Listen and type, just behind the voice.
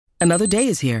Another day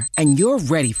is here, and you're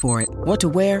ready for it. What to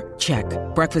wear? Check.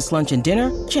 Breakfast, lunch, and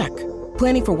dinner? Check.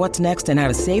 Planning for what's next and how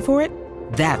to save for it?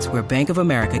 That's where Bank of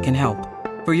America can help.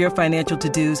 For your financial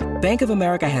to-dos, Bank of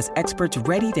America has experts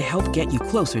ready to help get you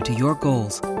closer to your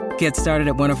goals. Get started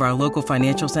at one of our local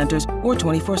financial centers or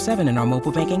 24/7 in our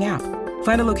mobile banking app.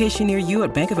 Find a location near you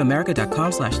at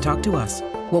bankofamerica.com/talktous.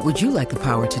 What would you like the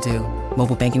power to do?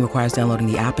 Mobile banking requires downloading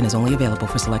the app and is only available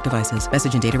for select devices.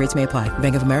 Message and data rates may apply.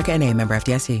 Bank of America N.A., member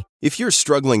FDIC. If you're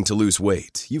struggling to lose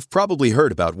weight, you've probably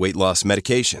heard about weight loss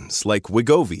medications like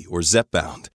Wegovy or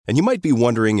Zepbound, and you might be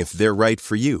wondering if they're right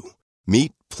for you.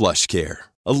 Meet PlushCare,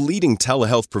 a leading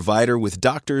telehealth provider with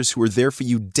doctors who are there for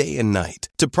you day and night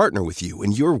to partner with you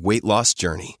in your weight loss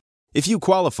journey. If you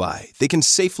qualify, they can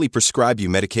safely prescribe you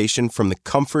medication from the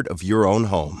comfort of your own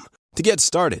home. To get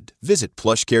started, visit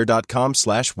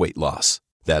plushcare.com/weightloss.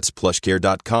 That's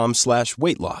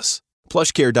plushcare.com/weightloss.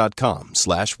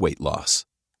 plushcare.com/weightloss.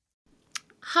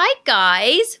 Hi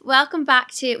guys, welcome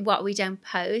back to What We Don't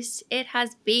Post. It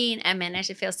has been a minute.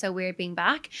 It feels so weird being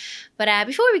back. But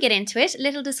before we get into it,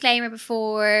 little disclaimer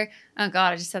before... Oh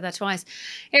God, I just said that twice.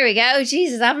 Here we go.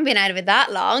 Jesus, I haven't been out of it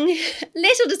that long.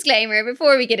 Little disclaimer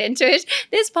before we get into it.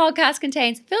 This podcast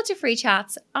contains filter-free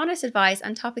chats, honest advice,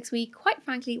 and topics we, quite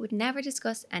frankly, would never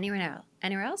discuss anywhere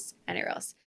else.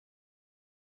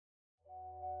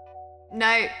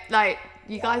 No, like,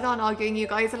 you guys aren't arguing, you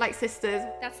guys are like sisters.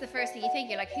 That's the first thing you think.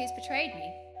 You're like, who's betrayed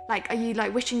me? Like, are you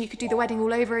like wishing you could do the wedding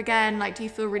all over again? Like, do you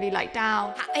feel really like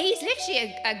down? He's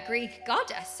literally a Greek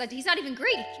goddess. So he's not even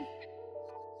Greek.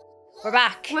 We're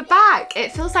back. We're back.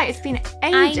 It feels like it's been ages.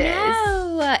 I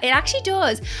know. It actually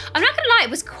does. I'm not going to lie, it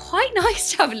was quite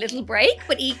nice to have a little break,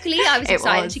 but equally I was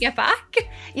excited to get back.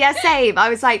 Yeah, same. I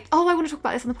was like, oh, I want to talk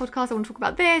about this on the podcast. I want to talk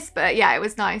about this. But yeah, it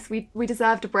was nice. We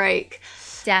deserved a break.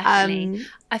 Definitely.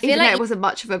 I feel even like though it wasn't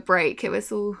much of a break. It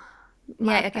was all...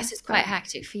 Yeah, I guess it's quite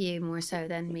hectic for you more so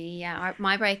than me. Yeah,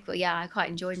 my break, but yeah, I quite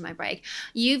enjoyed my break.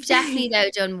 You've definitely though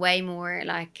done way more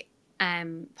like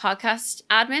podcast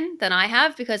admin than I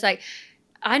have, because like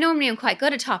I normally am quite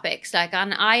good at topics, like,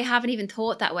 and I haven't even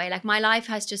thought that way. Like my life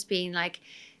has just been like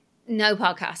no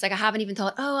podcast. Like I haven't even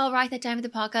thought, oh, I'll write that down for the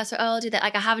podcast, or oh, I'll do that.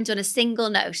 Like I haven't done a single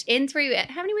note in through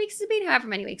it. How many weeks has it been? However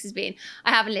many weeks it's been.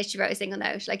 I haven't literally wrote a single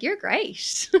note. Like, you're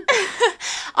great.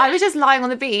 I was just lying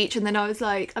on the beach and then I was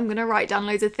like, I'm going to write down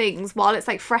loads of things while it's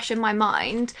like fresh in my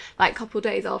mind, like a couple of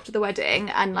days after the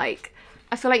wedding. And like,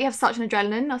 I feel like you have such an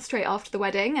adrenaline straight after the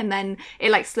wedding, and then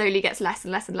it like slowly gets less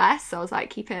and less and less. So I was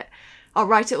like, I'll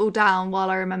write it all down while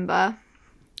I remember.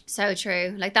 So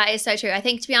true. Like that is so true. I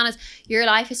think, to be honest, your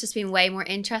life has just been way more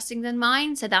interesting than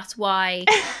mine. So that's why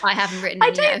I haven't written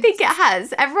any I don't notes. think it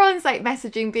has. Everyone's like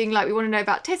messaging being like, we want to know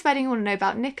about Tiff's wedding, we want to know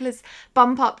about Nicola's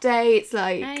bump updates.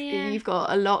 Like You've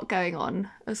got a lot going on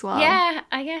as well. Yeah,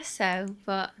 I guess so.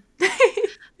 But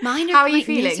mine are How are quite you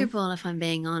feeling? miserable, if I'm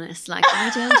being honest. Like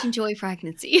I don't enjoy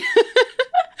pregnancy.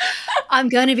 I'm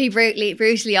going to be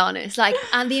brutally honest. Like,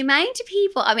 and the amount of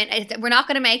people, I mean, we're not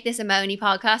going to make this a moany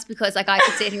podcast because like I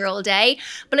could sit here all day,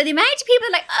 but like, the amount of people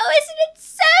are like, oh, isn't it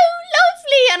so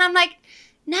lovely? And I'm like,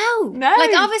 no.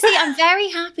 Like, obviously I'm very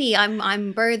happy. I'm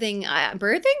birthing. I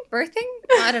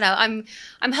don't know.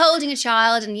 I'm holding a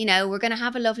child, and, you know, we're going to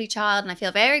have a lovely child, and I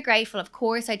feel very grateful. Of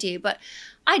course I do. But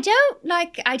I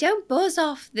don't buzz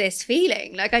off this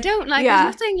feeling. Like, I don't like,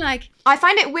 there's nothing like. I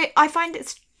find it weird. I find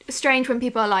it's strange when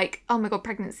people are like, oh my God,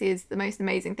 pregnancy is the most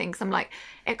amazing thing. Because I'm like,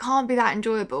 it can't be that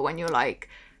enjoyable when you're like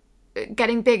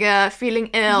getting bigger, feeling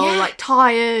ill, like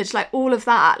tired, like all of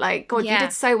that. Like, God, you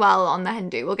did so well on the hen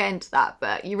do. We'll get into that,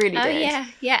 but you really did.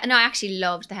 Yeah. No, I actually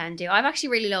loved the hen do. I've actually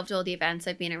really loved all the events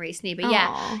I've been at recently. But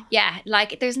yeah,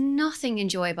 like there's nothing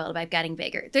enjoyable about getting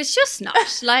bigger. There's just not.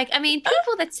 Like, I mean,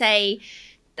 people that say,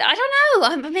 I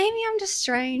don't know. Maybe I'm just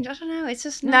strange. I don't know. It's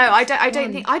just not no. I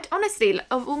don't think. I honestly,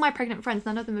 of all my pregnant friends,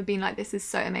 none of them have been like, "This is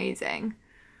so amazing."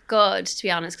 Good, to be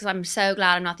honest, because I'm so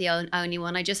glad I'm not the only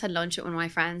one. I just had lunch with one of my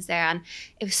friends there, and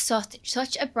it was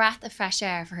such a breath of fresh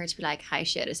air for her to be like, "How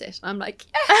shit is it?" And I'm like,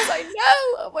 "Yes, I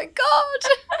know. Oh my God!"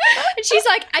 And she's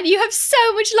like, "And you have so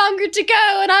much longer to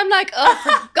go," and I'm like, "Oh,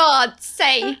 for God's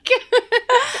sake!"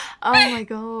 Oh my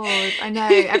God, I know.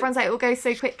 Everyone's like, "It will go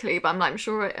so quickly," but I'm like, I'm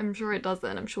sure it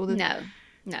doesn't. I'm sure there's No,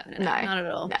 not at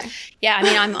all. No. Yeah, I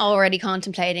mean, I'm already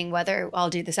contemplating whether I'll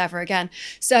do this ever again.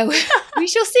 So we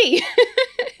shall see.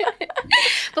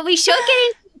 But we should get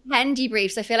into 10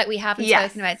 debriefs. I feel like we haven't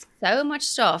spoken about so much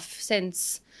stuff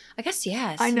since I guess,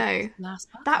 yes. I know. Last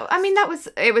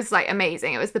It was like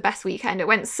amazing. It was the best weekend. It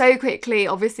went so quickly.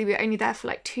 Obviously, we were only there for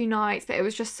like 2 nights, but it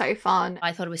was just so fun.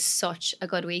 I thought it was such a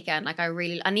good weekend. Like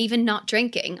and even not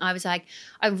drinking, I was like,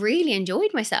 I really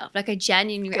enjoyed myself. Like I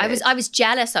genuinely, I was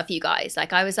jealous of you guys.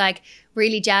 Like I was like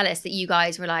really jealous that you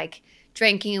guys were like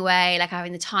drinking away, like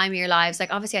having the time of your lives.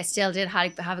 Like obviously I still did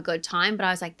have a good time, but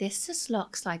I was like, this just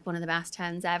looks like one of the best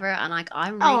towns ever, and like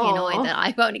I'm really annoyed that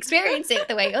I won't experience it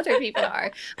the way other people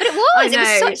are. But it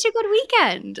was such a good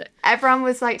weekend. Everyone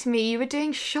was like to me, you were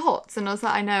doing shots, and I was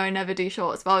like, I know I never do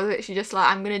shots, but I was literally just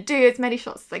like, I'm gonna do as many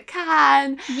shots as I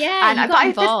can. Yeah, and you got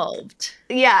involved.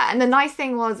 And the nice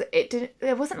thing was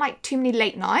there wasn't like too many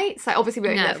late nights. Like obviously we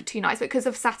were only there for 2 nights, but because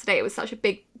of Saturday it was such a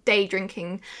big day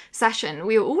drinking session,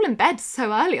 we were all in bed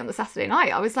so early on the Saturday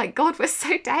night. I was like, God, we're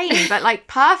so Dane, but like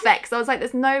perfect. So I was like,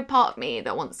 there's no part of me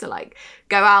that wants to like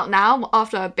go out now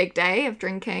after a big day of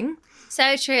drinking.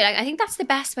 So true. Like I think that's the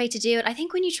best way to do it. I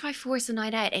think when you try force a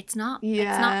night out, it's not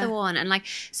the one. And like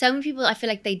so many people, I feel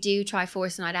like they do try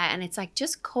force a night out, and it's like,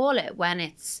 just call it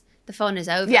when the fun is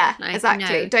over. Yeah, like,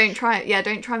 exactly. Don't try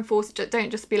and force it.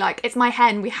 Don't just be like, it's my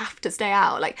hen, we have to stay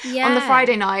out. Like on the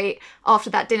Friday night after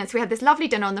that dinner, so we had this lovely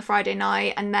dinner on the Friday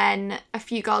night, and then a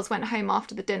few girls went home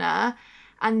after the dinner.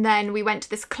 And then we went to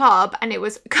this club and it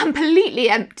was completely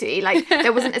empty. Like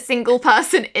there wasn't a single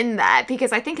person in there,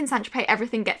 because I think in Saint-Tropez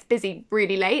everything gets busy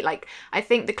really late. Like I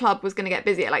think the club was going to get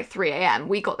busy at like 3 a.m.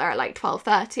 We got there at like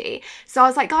 12:30. So I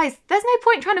was like, guys, there's no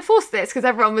point trying to force this, because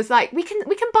everyone was like, we can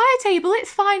buy a table.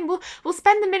 It's fine. We'll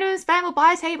spend the minimum spend. We'll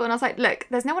buy a table. And I was like, look,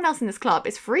 there's no one else in this club.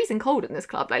 It's freezing cold in this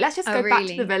club. Like let's just go back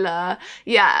to the villa.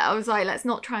 Yeah, I was like, let's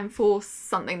not try and force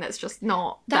something that's just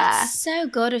not there. That's so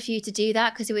good of you to do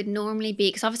that, because it would normally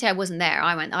be, because obviously I wasn't there.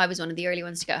 I was one of the early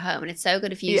ones to go home, and it's so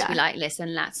good of you to be like,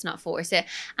 listen, let's not force it.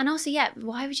 And also,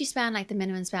 why would you spend like the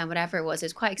minimum spend, whatever it was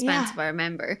quite expensive, I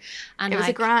remember. And it was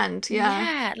like, $1,000,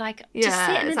 just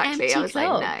sit in an empty I was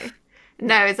club. like,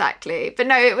 no, exactly. But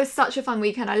no, it was such a fun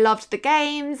weekend. I loved the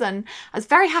games, and I was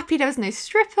very happy there was no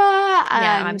stripper. And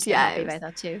I'm so happy about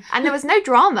that too. And there was no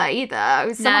drama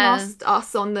either. Someone asked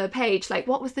us on the page, like,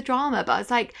 what was the drama? But I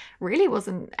was like, really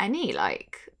wasn't any,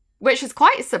 like, which is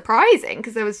quite surprising,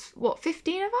 because there was,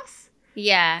 15 of us?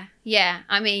 Yeah.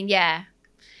 I mean, yeah.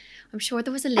 I'm sure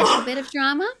there was a little bit of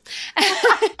drama.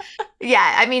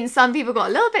 Yeah, I mean, some people got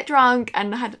a little bit drunk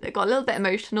and got a little bit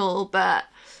emotional, but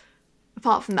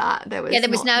apart from that, there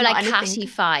was no like catty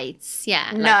fights.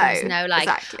 Yeah, no, there was no like,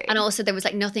 exactly. And also there was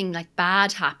like nothing like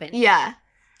bad happened. Yeah,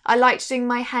 I liked doing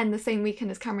my hen the same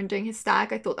weekend as Cameron doing his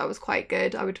stag. I thought that was quite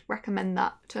good. I would recommend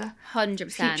that to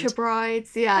 100% future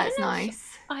brides. Yeah, it's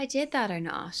nice. I did that or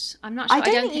not. I'm not sure. I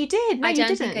don't think you did. No, I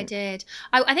don't think I did.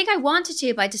 I think I wanted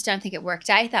to, but I just don't think it worked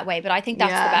out that way. But I think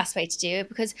that's the best way to do it,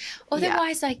 because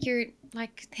otherwise, like, you're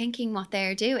like thinking what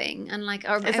they're doing, and like,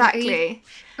 exactly,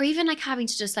 or even like having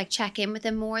to just like check in with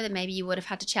them more than maybe you would have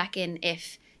had to check in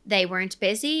if they weren't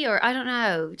busy, or I don't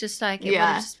know, just like it would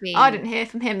have just been. I didn't hear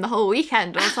from him the whole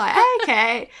weekend. I was like,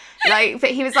 okay, like,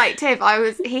 but he was like, Tiff,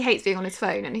 he hates being on his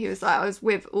phone, and he was like, I was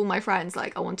with all my friends,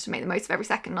 like, I wanted to make the most of every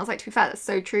second. And I was like, to be fair, that's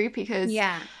so true, because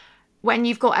when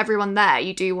you've got everyone there,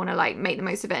 you do want to like make the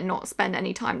most of it and not spend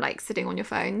any time like sitting on your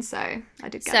phone. So I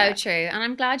did get it. So true. And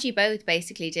I'm glad you both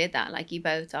basically did that. Like, you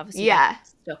both obviously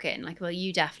stuck in. Like, well,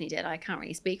 you definitely did. I can't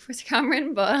really speak for Sir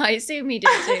Cameron, but I assume he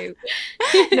did too.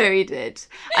 No, he did.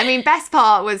 I mean, best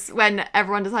part was when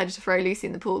everyone decided to throw Lucy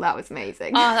in the pool. That was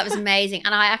amazing. Oh, that was amazing.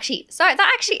 And that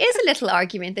actually is a little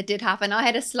argument that did happen. I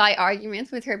had a slight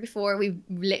argument with her before. We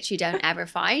literally don't ever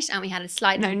fight, and we had a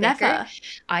slight never.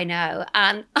 I know.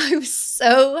 And I was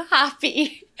so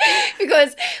happy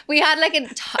because we had like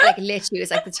literally it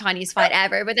was like the tiniest fight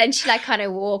ever, but then she like kind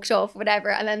of walked off, whatever,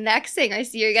 and then next thing I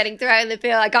see her getting thrown in the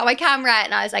pool. I got my camera out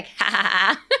and I was like, ha ha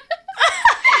ha.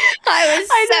 I was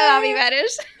so happy about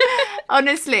it.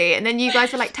 Honestly. And then you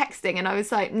guys were like texting, and I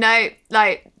was like, no,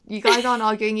 like, you guys aren't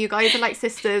arguing, you guys are like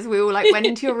sisters. We all like went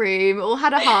into your room, all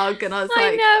had a hug, and I was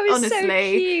like, I know, honestly, so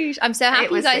cute. I'm so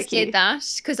happy you guys did that,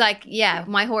 because like,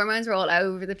 my hormones were all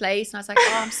over the place, and I was like,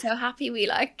 oh, I'm so happy we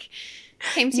like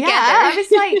came together. Yeah, I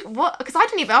was like, what? Because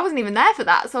I wasn't even there for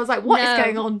that, so I was like, what is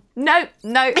going on? No,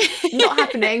 not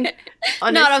happening.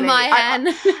 Honestly, not on my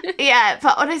hen. Yeah,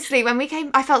 but honestly, when we came,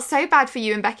 I felt so bad for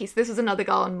you and Becky. So this was another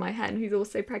girl on my hen who's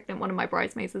also pregnant, one of my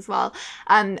bridesmaids as well.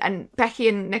 And Becky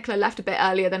and Nicola left a bit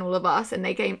earlier than all of us, and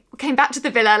they came back to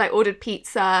the villa, like ordered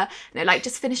pizza, and they're like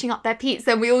just finishing up their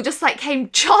pizza, and we all just like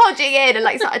came charging in and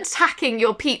like started attacking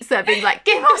your pizza, being like,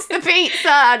 give us the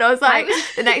pizza. And I was like,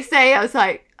 the next day I was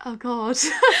like, Oh God.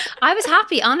 I was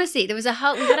happy, honestly. We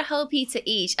had a whole pizza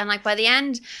each, and like by the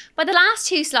last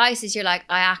 2 slices, you're like,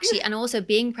 and also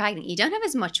being pregnant, you don't have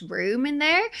as much room in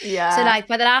there. Yeah. So like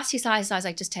by the last 2 slices, I was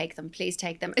like, just take them, please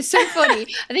take them. It's so funny.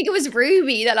 I think it was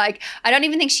Ruby that like, I don't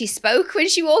even think she spoke when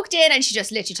she walked in, and she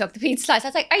just literally took the pizza slice. I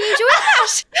was like, are you enjoying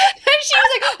that? And she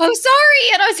was like, oh,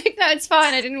 sorry. And I was like, no, it's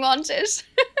fine. I didn't want it.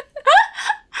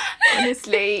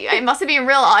 Honestly, it must have been a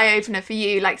real eye-opener for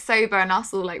you, like sober and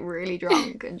us all like really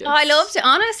drunk and just... I loved it.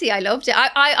 Honestly, I loved it.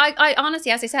 I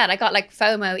honestly, as I said, I got like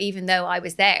FOMO even though I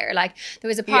was there. Like there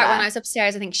was a part when I was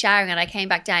upstairs, I think showering, and I came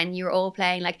back down and you were all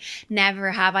playing like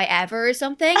Never Have I Ever or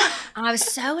something. And I was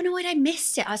so annoyed I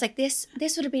missed it. I was like, this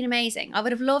would have been amazing. I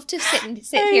would have loved to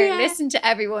sit here and listen to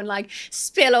everyone like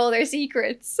spill all their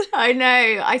secrets. I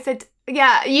know. I said...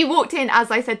 Yeah, you walked in as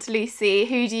I said to Lucy,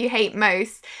 who do you hate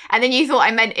most? And then you thought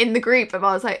I meant in the group, and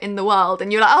I was like, in the world.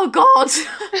 And you're like, oh God.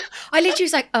 I literally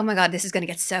was like, oh my God, this is going to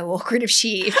get so awkward if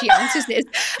she answers this. And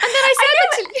then I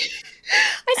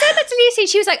said that to Lucy, and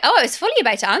she was like, oh, I was fully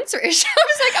about to answer it. I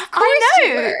was like, of course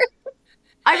you were.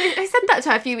 I said that to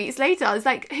her a few weeks later. I was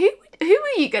like, who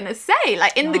are you going to say?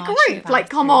 Like in the group? Like,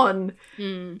 come on.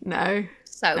 No.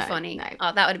 So funny. No.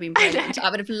 Oh, that would have been brilliant.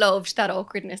 I would have loved that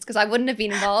awkwardness because I wouldn't have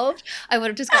been involved. I would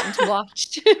have just gotten to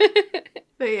watch.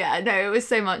 But yeah, no, it was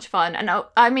so much fun. And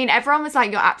I mean, everyone was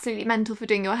like, you're absolutely mental for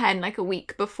doing your hen like a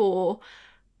week before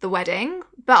the wedding.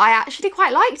 But I actually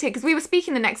quite liked it because we were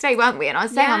speaking the next day, weren't we? And I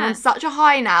was saying I'm on such a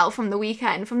high now from the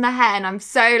weekend, from the hen. I'm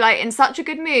so like in such a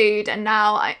good mood. And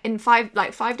now in 5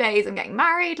 days, I'm getting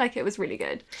married. Like it was really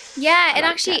good. Yeah,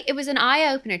 it was an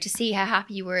eye opener to see how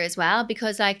happy you were as well.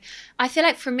 Because like, I feel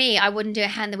like for me, I wouldn't do a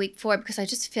hen the week before because I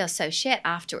just feel so shit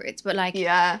afterwards. But like,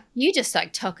 you just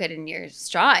like took it in your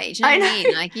stride. You know what I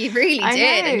mean? Like you really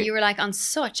did. And you were like on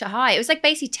such a high. It was like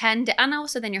basically 10 days, and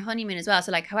also then your honeymoon as well.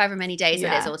 So like however many days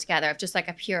it is altogether of just like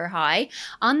a pure high.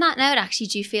 On that note, actually,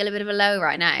 do you feel a bit of a low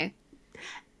right now?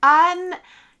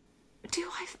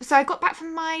 So I got back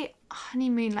from my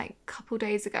honeymoon like a couple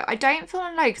days ago. I don't feel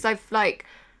low because I've like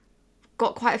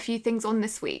got quite a few things on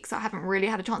this week, so I haven't really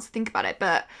had a chance to think about it.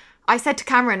 But I said to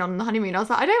Cameron on the honeymoon, I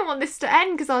was like, I don't want this to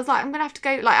end because I was like, I'm gonna have to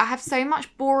go. Like, I have so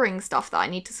much boring stuff that I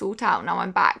need to sort out now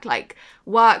I'm back, like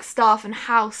work stuff and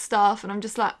house stuff, and I'm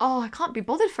just like, oh, I can't be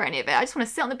bothered for any of it. I just want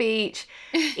to sit on the beach,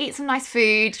 eat some nice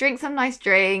food, drink some nice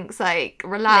drinks, like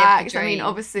relax. I mean,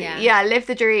 obviously, live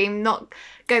the dream, not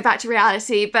go back to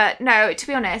reality. But no, to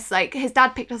be honest, like his dad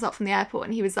picked us up from the airport,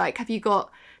 and he was like, have you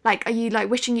got? Like, are you like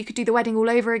wishing you could do the wedding all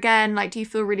over again? Like, do you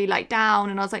feel really like down?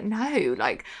 And I was like, no.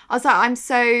 Like, I was like, I'm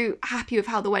so happy with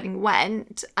how the wedding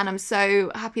went. And I'm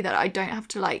so happy that I don't have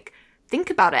to like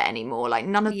think about it anymore. Like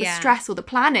none of the stress or the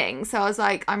planning. So I was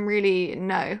like, I'm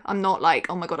not like,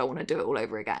 oh my God, I want to do it all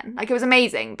over again. Like it was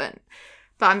amazing, but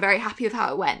I'm very happy with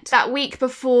how it went. That week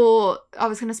before, I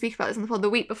was going to speak about this on the pod,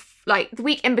 the week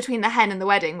in between the hen and the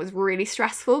wedding was really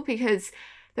stressful because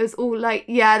there was all like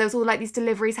these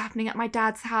deliveries happening at my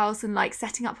dad's house and like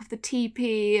setting up of the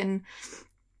teepee and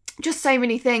just so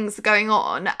many things going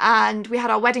on. And we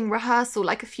had our wedding rehearsal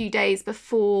like a few days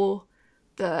before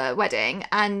the wedding,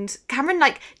 and Cameron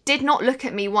like did not look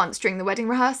at me once during the wedding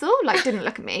rehearsal, like didn't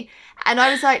look at me, and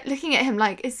I was like looking at him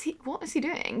like, what is he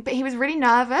doing? But he was really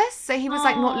nervous, so he was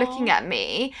like not looking at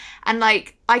me, and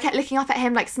like I kept looking up at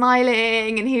him like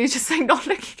smiling, and he was just like not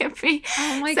looking at me.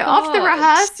 Oh my God. After the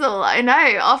rehearsal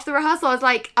I was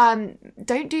like,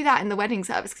 don't do that in the wedding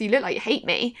service because you look like you hate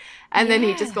me. And then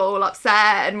he just got all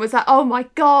upset and was like, oh my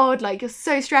God, like you're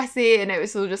so stressy. And it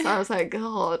was all just, I was like,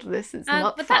 God, this is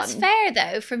not but fun. That's fair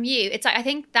though from you. It's like, I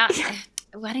think that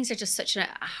weddings are just such a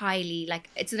highly, like,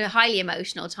 it's a highly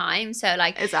emotional time. So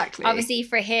like, exactly. Obviously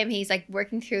for him, he's like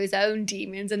working through his own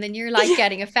demons, and then you're like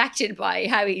getting affected by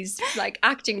how he's like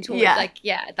acting towards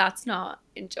that's not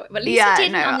enjoyable. But Lisa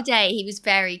didn't on the day. He was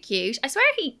very cute. I swear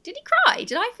did he cry?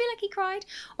 Did I feel like he cried?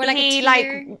 Or like a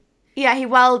tear? He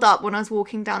welled up when I was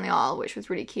walking down the aisle, which was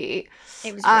really cute.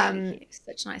 It was really cute.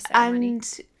 Such a nice ceremony.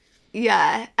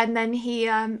 And then he,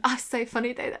 it's so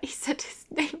funny though that he said his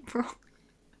name wrong.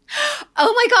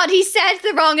 Oh my God, he said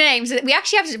the wrong name. So we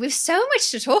actually we have so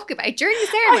much to talk about during the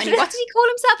ceremony. What did he call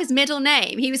himself? His middle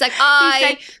name? He was like,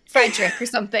 Frederick or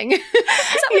something.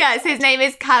 So his name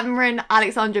is Cameron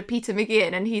Alexander Peter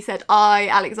McGeehan, and he said,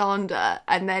 Alexander,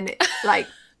 and then like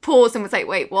paused and was like,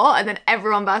 wait, what? And then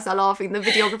everyone burst out laughing. The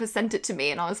videographer sent it to me,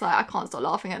 and I was like, I can't stop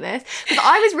laughing at this because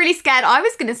I was really scared I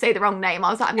was going to say the wrong name. I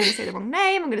was like, I'm going to say the wrong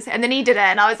name. And then he did it,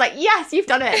 and I was like, yes, you've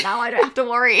done it. Now I don't have to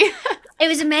worry. It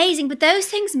was amazing, but those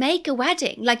things make a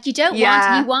wedding. Like you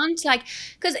want like,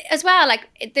 because as well, like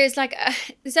there's like,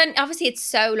 obviously it's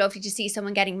so lovely to see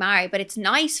someone getting married, but it's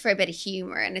nice for a bit of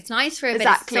humor and it's nice for a bit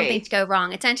of something to go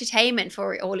wrong. It's entertainment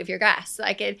for all of your guests.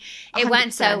 Like it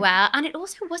went so well. And it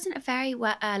also wasn't a very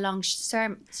long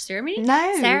ceremony,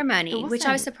 which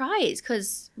I was surprised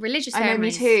because religious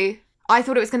ceremonies. I know, me too. I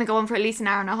thought it was going to go on for at least an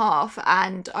hour and a half,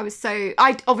 and I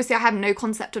have no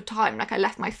concept of time. Like I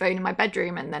left my phone in my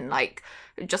bedroom and then like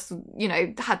just, you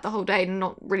know, had the whole day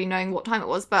not really knowing what time it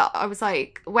was. But I was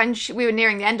like, when we were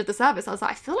nearing the end of the service, I was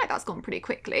like, I feel like that's gone pretty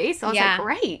quickly. So I was like,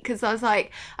 great, because I was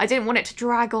like, I didn't want it to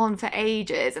drag on for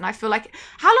ages. And I feel like,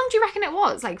 how long do you reckon it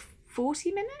was? Like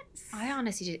 40 minutes? I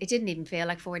honestly it didn't even feel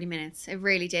like 40 minutes. It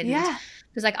really didn't. Yeah.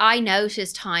 Because like I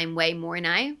notice time way more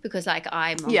now because like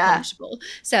I'm uncomfortable.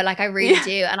 So like I really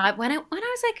do. And when I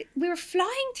was like, we were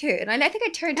flying through it, and I think I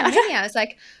turned to Minnie, I was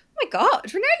like, oh my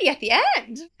God, we're nearly at the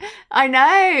end. I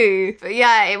know. But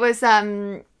yeah, it was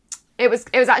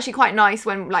actually quite nice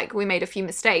when like we made a few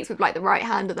mistakes with like the right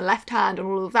hand and the left hand and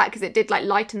all of that, because it did like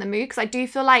lighten the mood. Because I do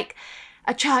feel like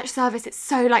a church service, it's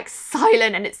so like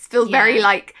silent and it feels very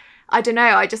like, I don't know,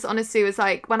 I just honestly was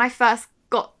like, when I first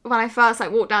like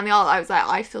walked down the aisle, I was like,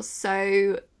 I feel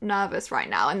so nervous right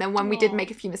now. And then when we did make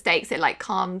a few mistakes, it like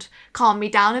calmed me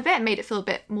down a bit and made it feel a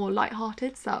bit more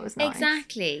lighthearted. So that was nice.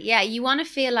 Exactly. Yeah, you want to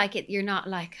feel like you're not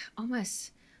like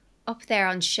almost up there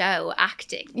on show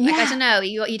acting. Like I don't know,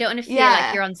 you don't want to feel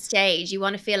like you're on stage. You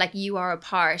want to feel like you are a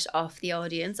part of the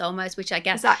audience almost, which I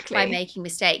guess by making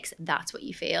mistakes, that's what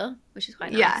you feel, which is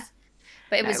quite nice. Yeah.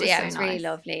 But it was really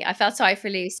lovely. I felt sorry for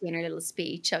Lucy in her little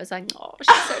speech. I was like, oh,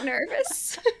 she's so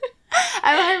nervous.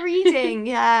 Her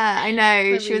reading, I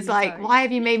know. She was like, why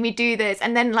have you made me do this?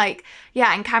 And then like,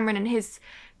 and Cameron and his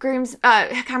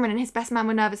best man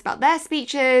were nervous about their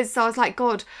speeches. So I was like,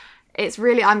 God, it's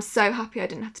really, I'm so happy I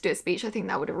didn't have to do a speech. I think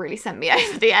that would have really sent me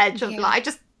over the edge of like,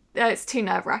 it's too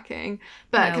nerve-wracking.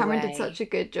 But Cameron did such a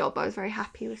good job. I was very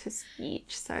happy with his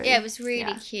speech. So it was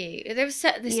really cute. There was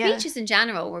the speeches in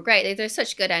general were great. They're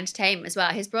such good entertainment as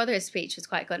well. His brother's speech was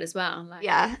quite good as well. Like,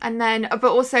 and then,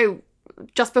 but also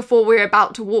just before we were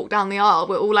about to walk down the aisle,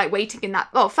 we're all like waiting in that.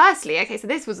 Well, firstly, so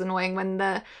this was annoying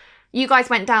when you guys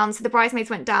went down. So the bridesmaids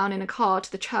went down in a car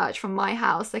to the church from my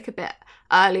house like a bit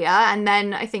earlier, and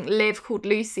then I think Liv called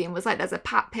Lucy and was like, "There's a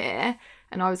pap here."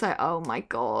 And I was like, oh my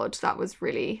God, that was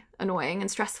really annoying and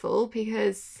stressful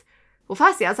because, well,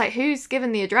 firstly, I was like, who's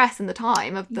given the address and the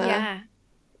time of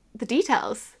the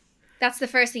details? That's the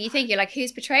first thing you think. You're like,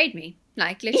 who's betrayed me?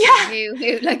 Like, literally,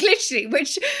 who like, literally,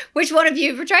 which one of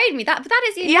you betrayed me? But that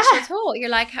is the initial thought. You're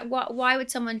like, why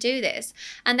would someone do this?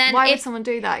 And then why would someone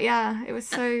do that? Yeah, it was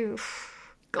so,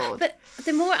 God. But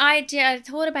the more I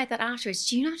thought about that afterwards,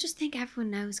 do you not just think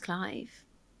everyone knows Clive?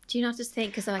 Do you not just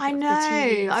think, because like, I know, the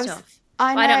TV and stuff?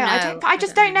 I know. I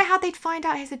just don't know how they'd find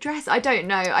out his address. I don't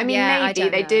know. I mean, maybe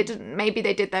they did. Maybe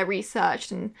they did their research,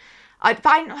 and I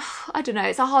don't know.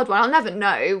 It's a hard one. I'll never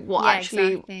know what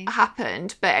actually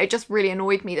happened. But it just really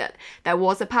annoyed me that there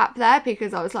was a pap there,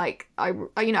 because I was like, I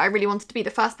really wanted to be the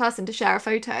first person to share a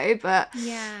photo. But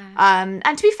and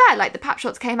to be fair, like the pap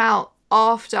shots came out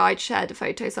after I'd shared a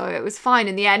photo, so it was fine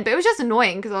in the end. But it was just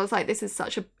annoying because I was like, this is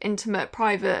such an intimate,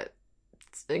 private,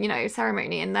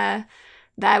 ceremony, and they're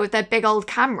there with their big old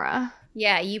camera.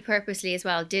 Yeah, you purposely as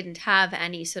well didn't have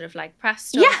any sort of like press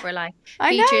stuff or like features.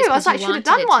 I know. I was like, should have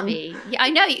done one. Yeah, I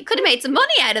know. You could have made some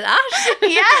money out of that.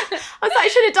 I was like, I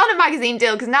should have done a magazine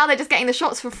deal, because now they're just getting the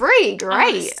shots for free.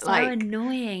 Great. So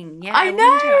annoying. Yeah, I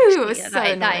know.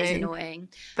 That is annoying.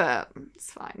 But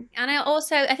it's fine. And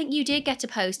I think you did get to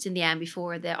post in the end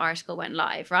before the article went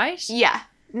live, right? Yeah.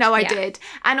 No, I did.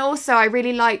 And also I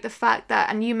really like the fact that,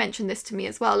 and you mentioned this to me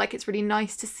as well, like it's really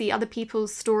nice to see other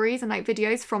people's stories and like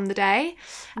videos from the day.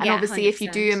 And obviously 100%. If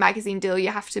you do a magazine deal, you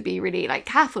have to be really like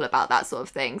careful about that sort of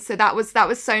thing. So that was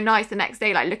so nice the next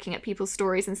day, like looking at people's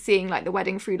stories and seeing like the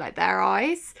wedding through like their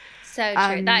eyes. So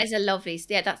true. That is a lovely,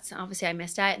 that's obviously I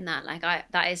missed out on that. Like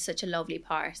that is such a lovely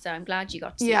part. So I'm glad you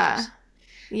got to see it.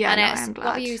 Yeah, no, I'm glad.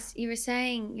 What you were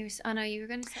saying, you were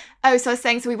going to say. Oh, so I was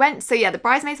saying, the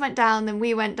bridesmaids went down, then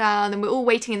we went down, and we're all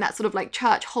waiting in that sort of like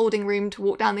church holding room to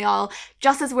walk down the aisle.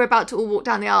 Just as we're about to all walk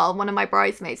down the aisle, one of my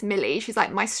bridesmaids, Millie, she's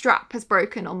like, my strap has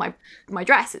broken on my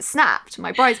dress. It's snapped,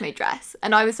 my bridesmaid dress.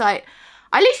 And I was like,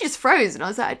 I literally just froze, and I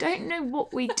was like, I don't know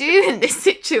what we do in this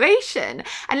situation.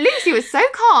 And Lucy was so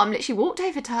calm that she walked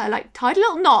over to her, like tied a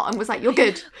little knot and was like, you're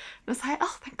good. And I was like,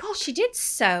 oh, thank God. She did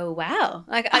so well.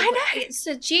 Like I know. It's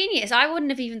a genius. I wouldn't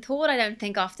have even thought, I don't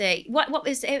think, off the, what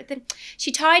was it?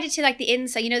 She tied it to like the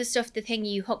inside, the stuff, the thing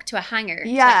you hook to a hanger to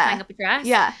like, hang up a dress.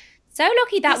 Yeah. So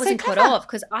lucky that It's so wasn't cut clever. off,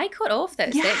 because I cut off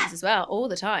those things as well all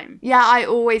the time. Yeah, I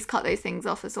always cut those things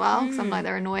off as well because I'm like,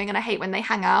 they're annoying and I hate when they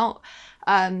hang out.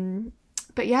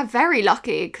 But yeah, very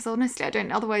lucky because honestly, I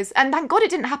don't otherwise. And thank God it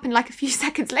didn't happen like a few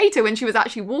seconds later when she was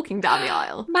actually walking down the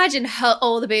aisle. Imagine how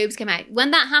all the boobs came out.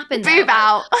 When that happened, Boob though,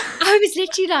 out. I was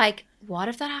literally like, what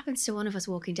if that happens to one of us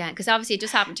walking down? Because obviously it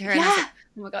just happened to her. And I was like,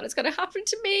 oh my God, it's going to happen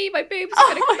to me. My boobs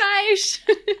are going to come out.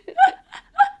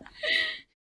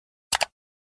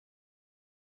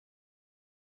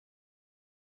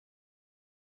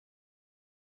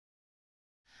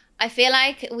 I feel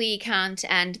like we can't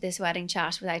end this wedding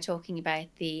chat without talking about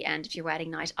the end of your wedding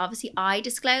night. Obviously, I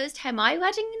disclosed how my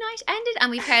wedding night ended,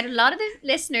 and we've heard a lot of the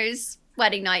listeners'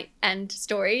 wedding night end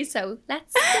stories. So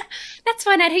let's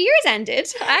find out how yours ended.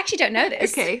 I actually don't know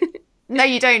this. Okay. No,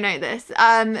 you don't know this.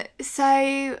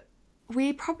 So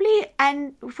we probably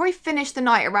finished the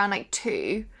night around like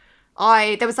 2.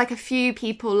 There was like a few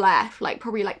people left, like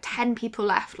probably like 10 people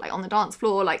left, like on the dance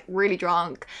floor, like really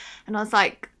drunk. And I was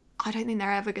like, I don't think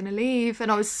they're ever going to leave.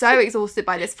 And I was so exhausted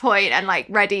by this point and like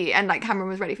ready, and like Cameron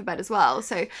was ready for bed as well.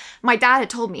 So my dad had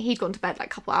told me he'd gone to bed like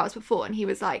a couple hours before, and he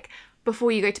was like,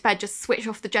 before you go to bed, just switch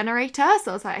off the generator.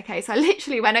 So I was like, okay. So I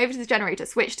literally went over to the generator,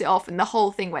 switched it off, and the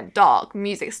whole thing went dark.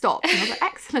 Music stopped. And I was like,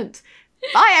 excellent.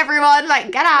 Bye, everyone.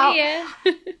 Like, get out. Yeah.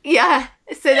 Yeah.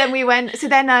 So then we went. So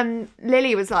then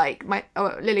Lily was like,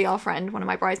 Lily, our friend, one of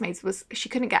my bridesmaids, she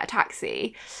couldn't get a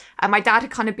taxi. And my dad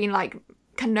had kind of been like,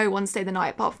 can no one stay the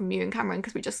night apart from you and Cameron,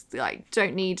 because we just like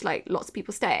don't need like lots of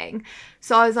people staying.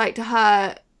 So I was like to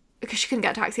her, because she couldn't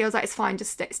get a taxi, I was like, it's fine,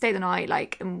 just stay the night,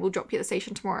 like, and we'll drop you at the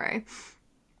station tomorrow.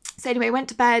 So anyway, went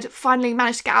to bed, finally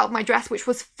managed to get out of my dress, which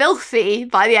was filthy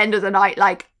by the end of the night.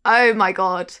 Like, oh my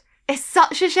God. It's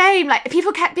such a shame. Like,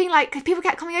 people kept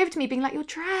coming over to me being like, your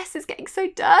dress is getting so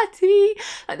dirty,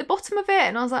 like the bottom of it.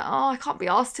 And I was like, oh, I can't be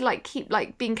asked to like keep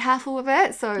like being careful with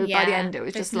it. So by the end, it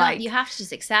was just like, you have to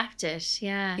just accept it.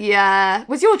 Yeah. Yeah.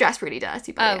 Was your dress really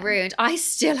dirty? Ruined. I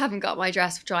still haven't got my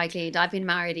dress dry cleaned. I've been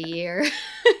married a year.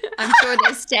 I'm sure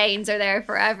the stains are there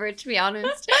forever, to be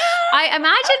honest. I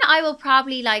imagine I will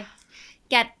probably like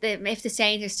if the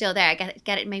stains are still there,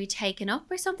 get it maybe taken up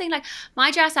or something. Like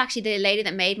my dress, actually, the lady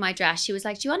that made my dress, she was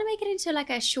like, do you want to make it into like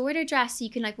a shorter dress so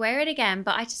you can like wear it again?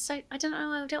 But I don't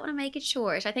know, I don't want to make it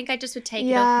short. I think I just would take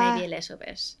it up maybe a little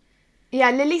bit.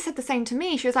 Yeah, Lily said the same to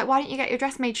me. She was like, why don't you get your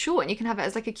dress made short and you can have it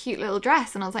as like a cute little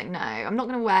dress? And I was like, no, I'm not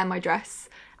going to wear my dress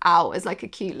out as like a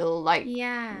cute little like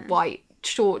white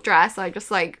short dress. I'm going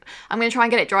to try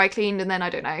and get it dry cleaned and then I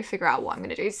don't know, figure out what I'm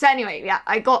going to do. So anyway, yeah,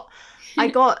 I got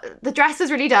the dress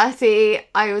was really dirty.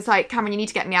 I was like, Cameron, you need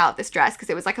to get me out of this dress, because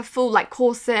it was like a full like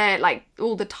corset, like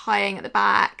all the tying at the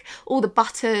back, all the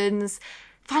buttons.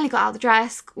 Finally got out of the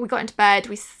dress. We got into bed.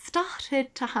 We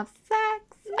started to have sex.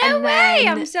 No way!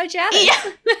 I'm so jealous.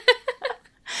 Yeah.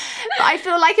 But I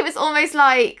feel like it was almost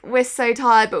like, we're so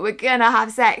tired, but we're gonna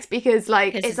have sex because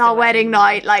like it's our wedding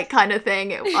night, like kind of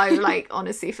thing. I like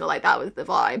honestly feel like that was the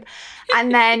vibe.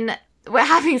 And then we're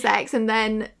having sex, and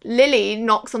then Lily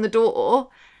knocks on the door.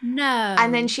 No.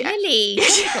 And then Lily.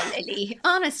 Lily.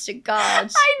 Honest to God.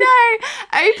 I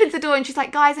know. Opens the door and she's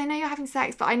like, guys, I know you're having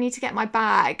sex, but I need to get my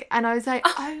bag. And I was like,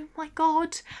 oh my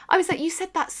God. I was like, you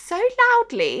said that so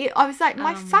loudly. I was like,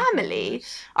 my family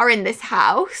are in this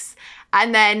house.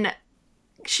 And then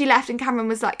she left and Cameron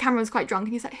was quite drunk.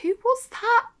 And he's like, who was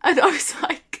that? And I was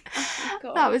like,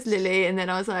 that was Lily. And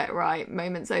then I was like, right,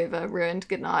 moment's over, ruined,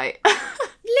 good night.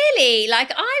 Lily,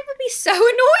 like I would be so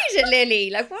annoyed at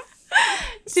Lily. Like what?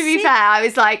 To be fair, I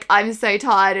was like, I'm so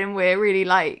tired and we're really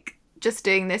like just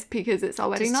doing this because it's our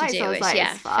wedding night. So I was like,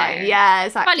 it's fine. Fair. Yeah,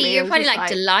 exactly. You're probably like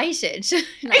delighted.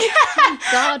 Like, oh,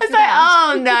 God, I was like,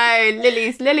 oh no,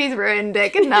 Lily's ruined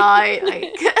it. Good night.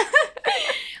 Like,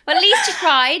 well, at least you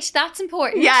tried. That's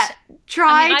important. Yeah,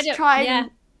 tried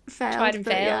and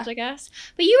failed, I guess.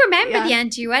 But you remember the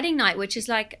end of your wedding night, which is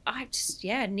like,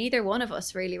 neither one of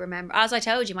us really remember. As I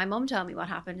told you, my mum told me what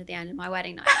happened at the end of my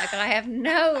wedding night. Like, I have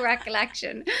no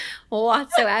recollection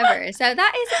whatsoever. So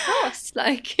that is a plus.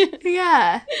 Like,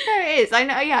 yeah, there it is. I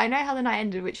know. Yeah, I know how the night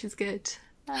ended, which is good.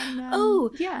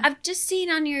 I've just seen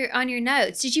on your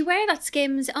notes. Did you wear that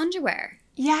Skims underwear?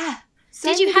 Yeah.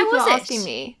 Did you? How was it? Asking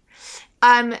me.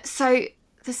 So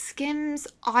the Skims,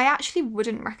 I actually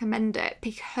wouldn't recommend it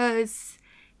because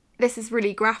this is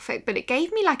really graphic, but it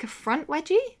gave me like a front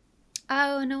wedgie.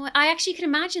 Oh no, I actually can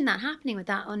imagine that happening with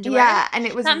that underwear. Yeah, and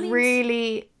it was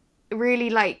really, really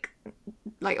like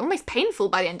almost painful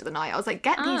by the end of the night. I was like,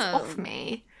 get these off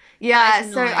me. Yeah,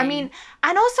 so I mean,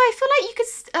 and also I feel like you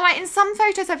could, like in some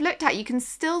photos I've looked at, you can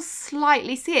still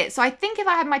slightly see it. So I think if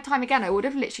I had my time again, I would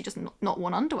have literally just not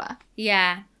worn underwear.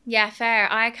 Yeah. Yeah, fair.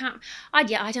 I can't. I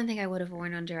don't think I would have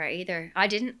worn underwear either. I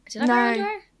didn't. Did I No. wear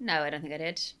underwear? No, I don't think I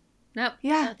did. Nope.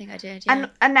 Yeah. I don't think I did. Yeah.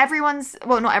 And everyone's,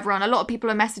 well, not everyone, a lot of people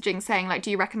are messaging saying, like,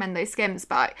 do you recommend those Skims?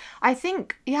 But I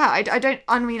think, yeah,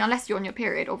 I mean, unless you're on your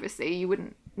period, obviously, you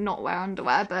wouldn't not wear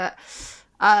underwear. But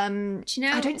Do you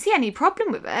know? I don't see any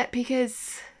problem with it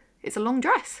because it's a long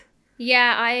dress.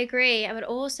 Yeah, I agree. But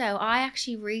also, I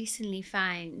actually recently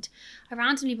found I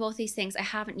randomly bought these things. I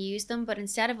haven't used them, but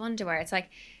instead of underwear, it's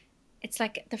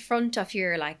like the front of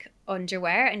your like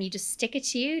underwear, and you just stick it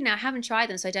to you. Now I haven't tried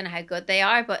them, so I don't know how good they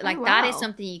are, but like that is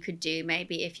something you could do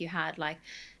maybe if you had like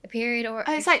a period or.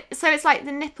 Oh, it's like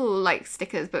the nipple like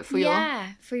stickers, but for your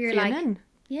like nun.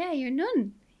 Yeah, your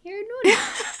nun.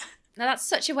 Now that's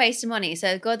such a waste of money.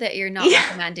 So good that you're not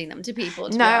recommending them to people.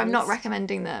 To No, be I'm not honest.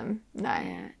 recommending them. No,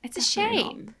 Yeah, it's a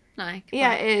shame. Like,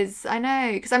 yeah, it is. I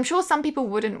know, because I'm sure some people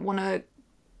wouldn't want to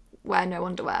wear no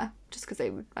underwear just because they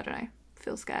would, I don't know,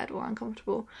 feel scared or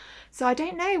uncomfortable. So I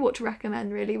don't know what to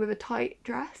recommend really with a tight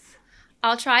dress.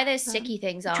 I'll try those sticky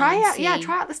things on. Try and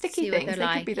out the sticky things.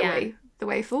 They could be the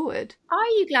way forward. Are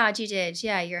you glad you did?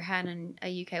 Yeah, your hen and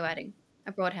a UK wedding.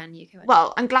 A broad hen UK wedding.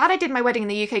 Well, I'm glad I did my wedding in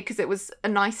the UK because it was a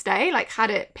nice day. Like, had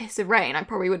it piss of rain, I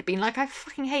probably would have been like, I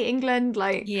fucking hate England.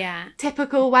 Like, yeah,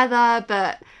 typical weather.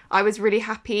 But I was really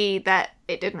happy that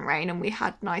it didn't rain and we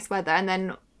had nice weather. And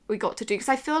then we got to do, because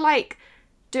I feel like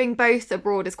doing both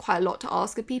abroad is quite a lot to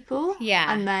ask of people.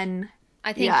 Yeah. And then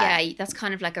I think that's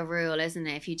kind of like a rule, isn't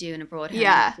it? If you do an abroad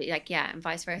hen, and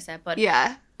vice versa. But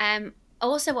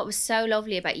also, what was so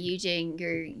lovely about you doing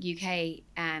your UK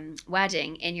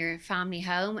wedding in your family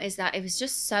home is that it was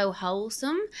just so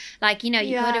wholesome. Like, you know,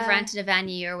 you could have rented a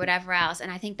venue or whatever else,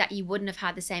 and I think that you wouldn't have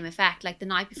had the same effect. Like the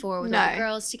night before with all the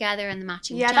girls together and the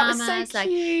matching pajamas. That was so like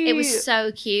cute. it was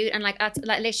so cute. And like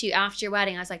literally after your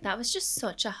wedding, I was like, that was just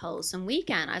such a wholesome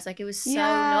weekend. I was like, it was so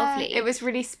lovely. It was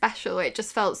really special. It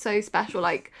just felt so special,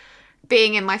 like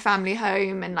being in my family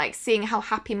home and like seeing how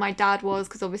happy my dad was,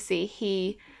 because obviously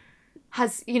he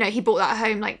has, you know, he bought that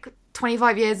home like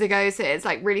 25 years ago, so it's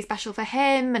like really special for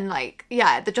him. And like,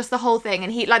 just the whole thing.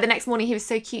 And he, like, the next morning he was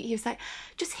so cute. He was like,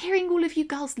 just hearing all of you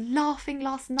girls laughing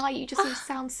last night, you just all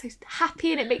sound so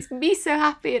happy and it makes me so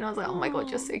happy. And I was like, oh my God,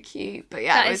 you're so cute. But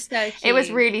yeah, it was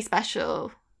really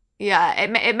special. Yeah,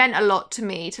 it meant a lot to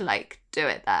me to like do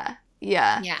it there.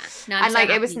 Yeah. No, and like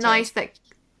it was nice that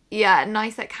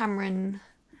Cameron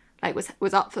like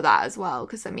was up for that as well,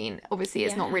 because I mean obviously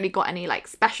it's not really got any like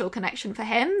special connection for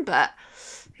him, but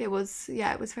it was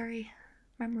very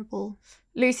memorable.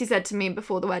 Lucy said to me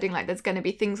before the wedding, like, there's going to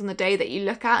be things on the day that you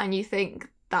look at and you think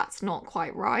that's not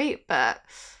quite right, but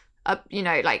you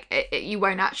know, like you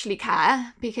won't actually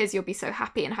care because you'll be so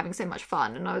happy and having so much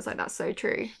fun. And I was like, that's so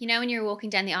true. You know, when you were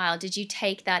walking down the aisle, did you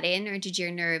take that in, or did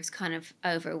your nerves kind of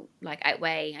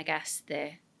outweigh, I guess,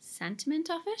 the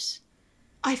sentiment of it?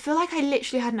 I feel like I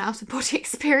literally had an out-of-body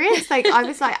experience. Like,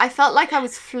 I felt like I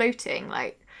was floating.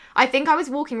 Like, I think I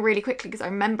was walking really quickly because I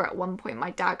remember at one point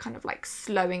my dad kind of like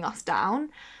slowing us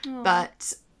down. Aww.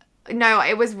 But no,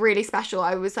 it was really special.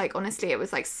 I was like, honestly, it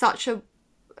was like such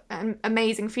an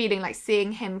amazing feeling, like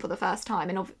seeing him for the first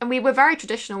time. And we were very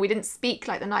traditional. We didn't speak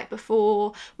like the night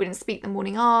before. We didn't speak the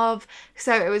morning of.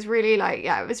 So it was really like,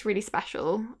 it was really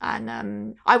special.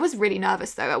 And I was really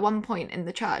nervous though. At one point in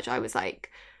the church, I was like,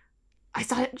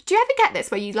 do you ever get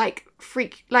this where you like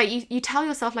freak, like you tell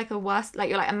yourself like a worst, like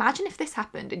you're like, imagine if this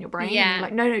happened in your brain, and you're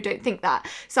like, no, don't think that.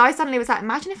 So I suddenly was like,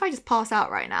 imagine if I just pass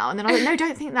out right now. And then I was like, no,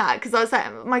 don't think that, because I was like,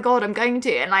 oh my God, I'm going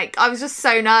to. And like I was just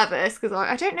so nervous because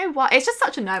I don't know why, it's just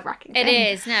such a nerve-wracking thing. It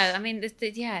is. No, I mean,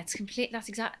 it's complete, that's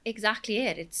exactly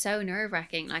it. It's so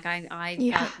nerve-wracking. Like I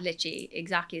felt literally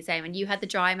exactly the same. And you had the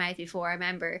dry mouth before, I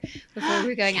remember, before we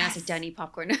were going out, I was like, don't eat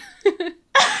popcorn.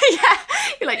 Yeah,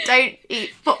 you're like, don't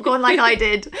eat popcorn like I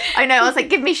did. I know, I was like,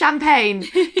 give me champagne.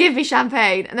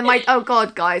 And then oh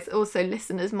God, guys, also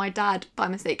listeners, my dad by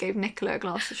mistake gave Nicola a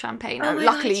glass of champagne.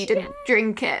 Luckily you didn't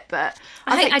drink it, but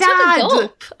I was like, Dad! I took a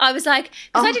gulp. I was like,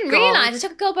 because I didn't realise, I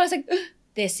took a gulp, I was like,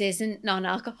 this isn't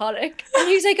non-alcoholic. And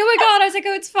he was like, oh my God. I was like,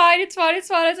 oh, it's fine.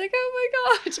 I was like, oh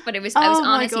my God. But I was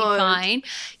honestly fine.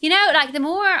 You know, like the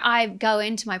more I go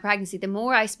into my pregnancy, the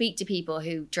more I speak to people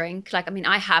who drink. Like, I mean,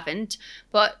 I haven't,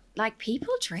 but like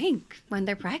people drink when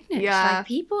they're pregnant. Yeah. Like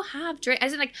people have drink.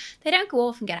 As in, like, they don't go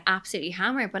off and get absolutely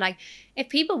hammered, but like if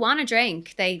people want to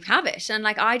drink, they have it. And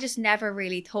like I just never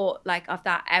really thought like of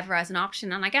that ever as an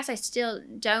option. And I guess I still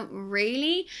don't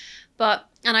really.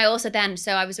 And I also then,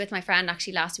 so I was with my friend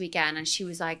actually last weekend, and she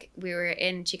was like, we were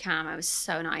in Chicam, it was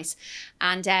so nice.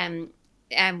 And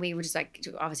And we were just like,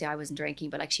 obviously I wasn't drinking,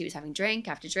 but like she was having drink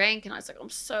after drink, and I was like, I'm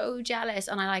so jealous.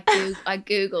 And I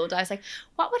Googled, I was like,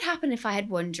 what would happen if I had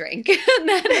one drink? And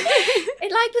then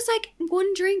it like was like,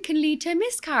 one drink can lead to a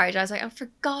miscarriage. I was like, oh, for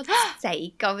God's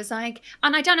sake. I was like,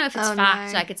 and I don't know if it's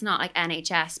fact, like it's not like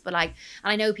NHS, but like,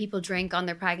 and I know people drink on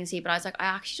their pregnancy, but I was like, I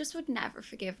actually just would never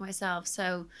forgive myself.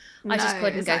 So I just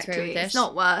couldn't go through with it. It's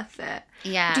not worth it.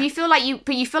 Yeah. Do you feel like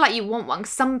you want one?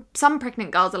 'Cause some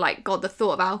pregnant girls are like, God, the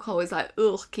thought of alcohol is like,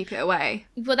 ugh, keep it away.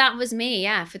 Well, that was me,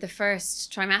 yeah, for the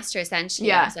first trimester, essentially.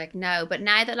 Yeah. I was like, no. But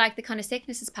now that like the kind of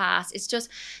sickness has passed, it's just,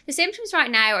 the symptoms right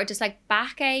now are just like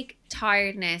backache,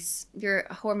 tiredness, you're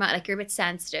like you're a bit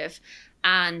sensitive,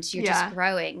 and you're just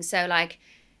growing. So like,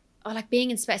 like being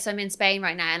in Spain, so I'm in Spain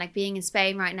right now, and like being in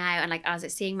Spain right now, and like as I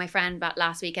seeing my friend back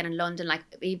last weekend in London, like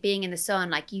being in the sun,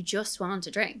 like you just want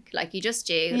to drink, like you just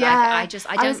do. Yeah. Like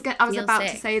I was about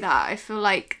to say that. I feel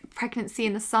like pregnancy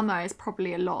in the summer is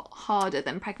probably a lot harder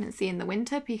than pregnancy in the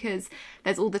winter, because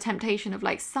there's all the temptation of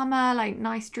like summer, like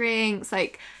nice drinks,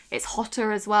 like it's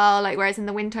hotter as well. Like whereas in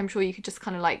the winter, I'm sure you could just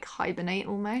kind of like hibernate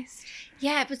almost.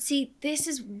 Yeah, but see, this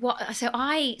is what,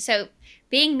 so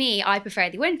being me, I prefer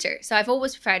the winter. So I've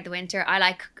always preferred the winter.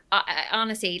 I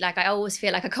honestly, like I always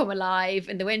feel like I come alive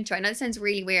in the winter. I know it sounds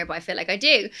really weird, but I feel like I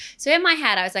do. So in my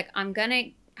head, I was like, I'm going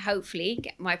to hopefully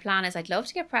my plan is I'd love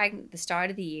to get pregnant at the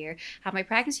start of the year, have my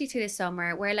pregnancy through the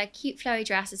summer, wear like cute flowy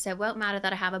dresses, so it won't matter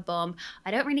that I have a bum.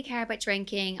 I don't really care about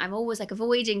drinking. I'm always like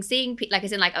avoiding seeing people, like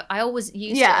as in like I always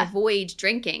used to avoid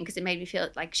drinking because it made me feel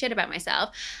like shit about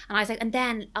myself. And I was like, and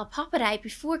then I'll pop it out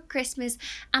before Christmas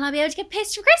and I'll be able to get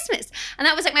pissed for Christmas. And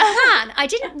that was like my plan. I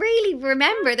didn't really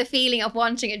remember the feeling of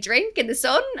wanting a drink in the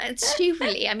sun.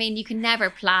 Stupidly, I mean, you can never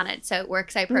plan it, so it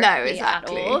works out perfectly at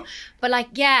all. But like,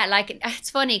 yeah, like it's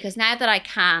funny because now that I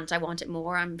can't, I want it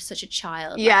more. I'm such a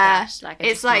child. Yeah, like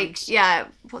it's like, yeah,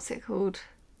 what's it called?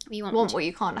 You want what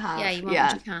you can't have. Yeah, you want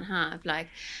what you can't have. Like,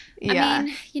 I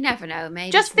mean, you never know.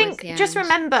 Maybe just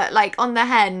remember, like on the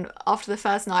hen after the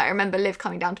first night, I remember Liv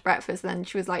coming down to breakfast, and then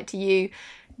she was like to you,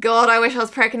 God, I wish I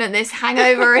was pregnant. This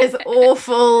hangover is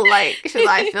awful. Like, she's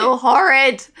like, I feel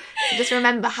horrid. Just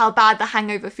remember how bad the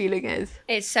hangover feeling is.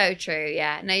 It's so true,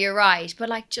 yeah. No, you're right. But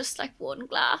like, just like one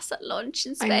glass at lunch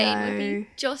in Spain would be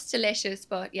just delicious.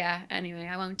 But yeah, anyway,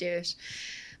 I won't do it.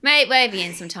 Maybe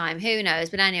in some time, who knows?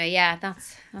 But anyway, yeah,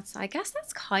 that's. I guess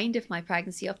that's kind of my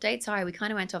pregnancy update. Sorry, we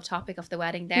kind of went off topic of the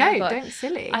wedding there. No, but don't be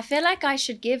silly. I feel like I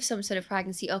should give some sort of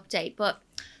pregnancy update, but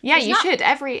yeah, you should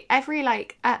every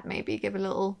like app maybe give a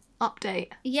little update.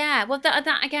 Yeah, well, that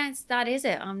I guess that is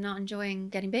it. I'm not enjoying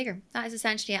getting bigger. That is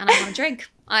essentially it, and I want a drink.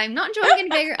 I'm not enjoying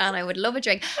getting bigger, and I would love a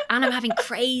drink. And I'm having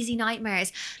crazy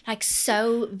nightmares, like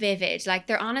so vivid. Like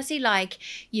they're honestly like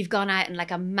you've gone out in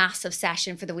like a massive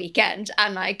session for the weekend,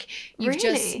 and like you've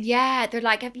they're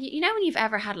like, you know when you've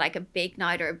ever had like a big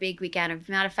night or a big weekend, or you've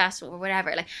been at a festival or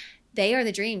whatever, like they are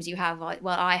the dreams you have.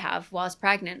 Well, I have whilst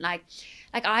pregnant. Like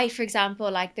I, for example,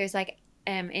 like there's like.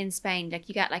 In Spain, like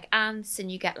you get like ants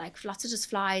and you get like lots of just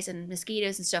flies and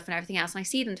mosquitoes and stuff and everything else, and I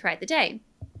see them throughout the day,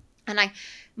 and like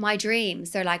my dreams,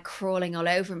 they're like crawling all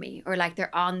over me, or like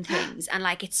they're on things, and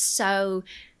like it's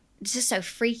just so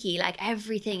freaky. Like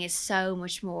everything is so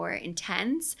much more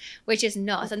intense, which is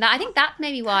nuts. And I think that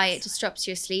maybe why it disrupts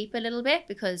your sleep a little bit,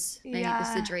 because maybe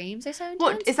because the dreams are so intense.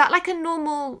 What is that like a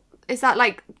normal? Is that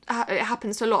like it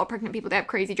happens to a lot of pregnant people? They have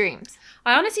crazy dreams.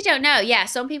 I honestly don't know. Yeah,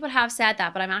 some people have said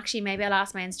that, but I'm actually, maybe I'll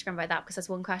ask my Instagram about that, because that's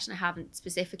one question I haven't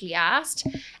specifically asked.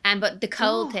 But the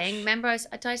cold thing, remember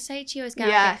did I say to you I was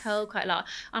getting cold quite a lot?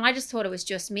 And I just thought it was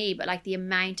just me, but like the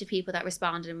amount of people that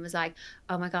responded and was like,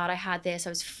 oh my God, I had this, I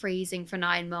was freezing for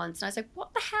 9 months. And I was like,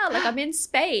 what the hell? Like I'm in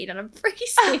Spain and I'm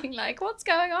freezing. Like what's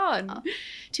going on?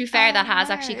 To be fair, that has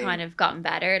actually kind of gotten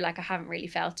better. Like I haven't really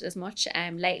felt it as much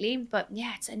lately. But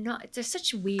yeah, there's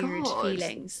such weird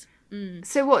feelings.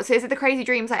 So what? So is it the crazy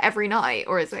dreams like every night,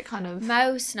 or is it kind of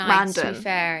most nights? Random? To be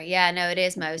fair, yeah, no, it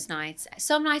is most nights.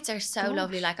 Some nights are so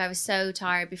lovely. Like I was so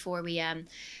tired before we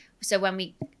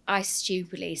I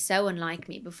stupidly, so unlike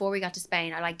me, before we got to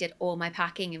Spain, I like did all my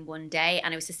packing in one day,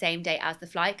 and it was the same day as the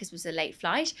flight because it was a late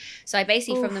flight. So I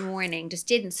basically from the morning just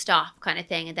didn't stop kind of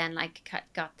thing, and then like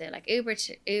got the like Uber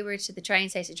to the train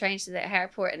station, train to the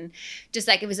airport, and just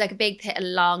like it was like a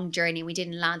long journey. We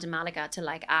didn't land in Malaga till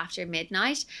like after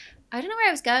midnight. I don't know where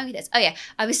I was going with this. Oh yeah,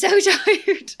 I was so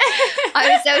tired.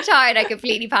 I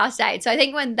completely passed out. So I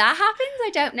think when that happens, I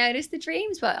don't notice the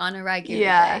dreams, but on a regular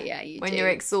day, you when do. You're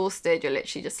exhausted, you're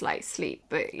literally just like sleep.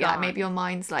 But yeah, maybe your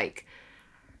mind's like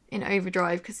in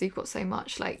overdrive because you've got so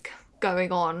much like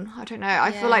going on. I don't know.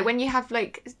 I feel like when you have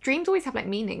like dreams always have like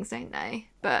meanings, don't they?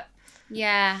 But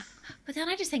Yeah. But then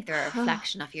I just think they're a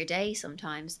reflection of your day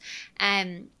sometimes.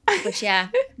 But yeah.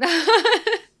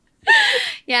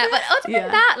 Yeah, but other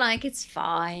than that, like, it's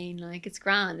fine. Like, it's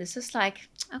grand. It's just like,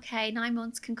 okay, 9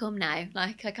 months can come now.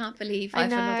 Like, I can't believe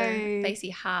I've another basically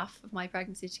half of my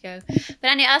pregnancy to go. But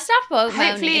anyway, I'll stop moaning.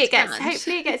 Hopefully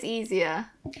it gets easier.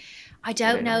 I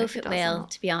don't know if it will,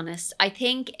 to be honest. I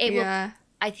think it will.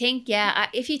 I think,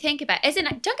 if you think about it,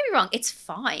 don't get me wrong, it's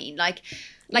fine. Like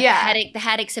the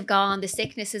headaches have gone, the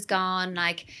sickness is gone,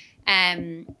 like,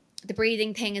 the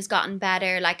breathing thing has gotten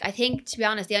better. Like, I think, to be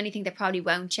honest, the only thing that probably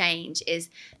won't change is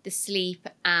the sleep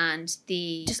and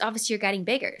just obviously you're getting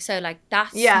bigger. So, like,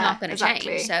 that's not going to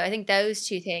change. So I think those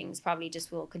two things probably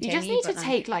just will continue. You just need to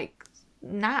take, like,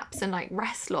 naps and, like,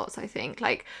 rest lots, I think.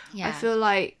 Like, I feel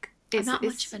like it's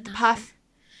much of a napper.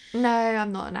 No,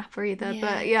 I'm not a napper either.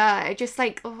 But, it just,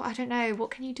 like, I don't know. What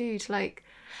can you do to, like...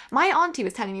 My auntie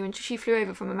was telling me when she flew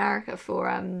over from America for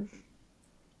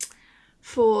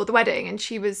the wedding, and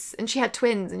she had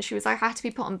twins, and she was like, I had to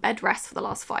be put on bed rest for the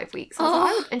last 5 weeks.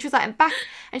 And she was like,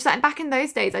 and back in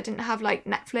those days, I didn't have, like,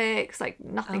 Netflix, like,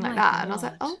 nothing like that. God. And I was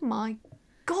like, oh my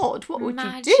God, what would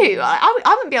you do? I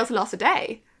wouldn't be able to last a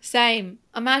day. Same.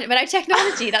 Imagine, but our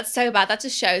technology, that's so bad. That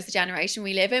just shows the generation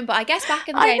we live in. But I guess back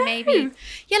in the day, maybe,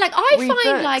 like, I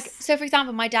find, like, so for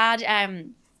example, my dad,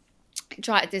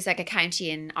 there's like a county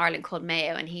in Ireland called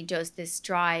Mayo, and he does this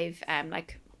drive,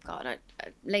 like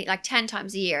 10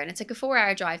 times a year, and it's like a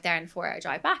 4-hour drive there and a 4-hour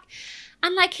drive back,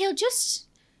 and like he'll just,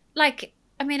 like,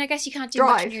 I mean, I guess you can't do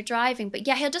much when you're driving, but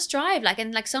he'll just drive, like,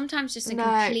 and like sometimes just in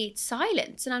complete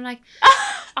silence, and I'm like,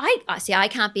 I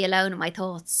can't be alone in my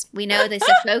thoughts. We know this,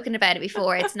 I've spoken about it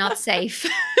before, it's not safe.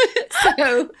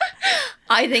 So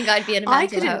I think I'd be in a mental I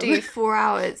couldn't do 4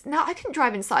 hours. No, I couldn't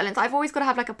drive in silence. I've always got to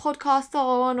have, like, a podcast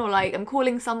on, or like I'm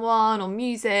calling someone, or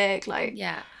music, like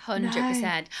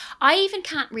 100%. I even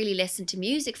can't really listen to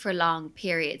music for long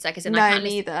periods. Like, as in, no, I can't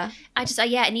neither. I just,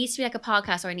 it needs to be like a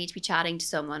podcast, or I need to be chatting to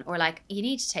someone, or like you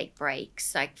need to take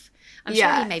breaks. Like, I'm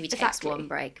sure he maybe takes one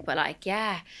break, but like,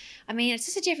 I mean, it's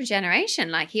just a different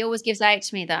generation. Like, he always gives out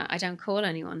to me that I don't call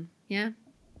anyone. Yeah.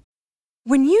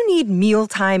 When you need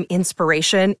mealtime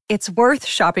inspiration, it's worth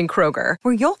shopping Kroger,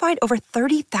 where you'll find over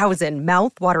 30,000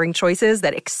 mouth-watering choices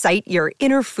that excite your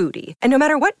inner foodie. And no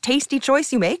matter what tasty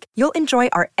choice you make, you'll enjoy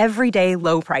our everyday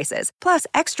low prices, plus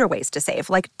extra ways to save,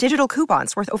 like digital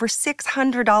coupons worth over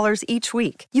 $600 each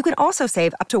week. You can also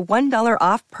save up to $1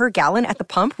 off per gallon at the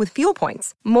pump with fuel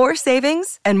points. More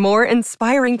savings and more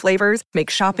inspiring flavors make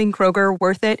shopping Kroger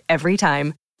worth it every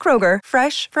time. Kroger,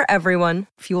 fresh for everyone.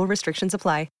 Fuel restrictions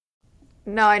apply.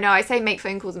 No, I know. I say make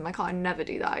phone calls in my car. I never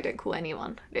do that. I don't call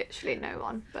anyone. Literally no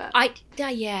one. But I do.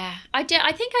 I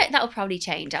think that'll probably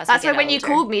change as that's we get why when older. you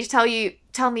called me to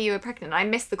tell me you were pregnant, I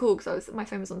missed the call because my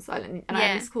phone was on silent, and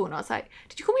I missed the call, and I was like,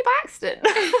 "Did you call me by accident?"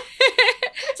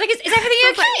 It's like, is everything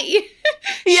okay?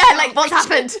 Like, what's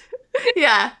happened?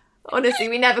 Yeah. Honestly,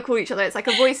 we never call each other. It's like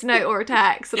a voice note or a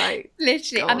text. Like,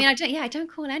 literally. God. I mean, I don't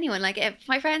call anyone. Like, if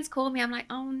my friends call me, I'm like,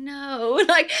 oh no,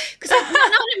 like, because I'm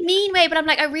not in a mean way, but I'm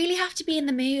like, I really have to be in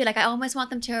the mood. Like, I almost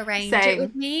want them to arrange it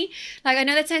with me. Like, I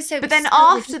know that sounds so. But then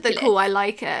after the call, I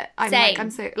like it.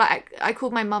 I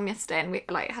called my mum yesterday, and we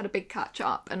like had a big catch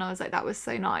up, and I was like, that was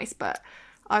so nice. But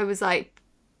I was like,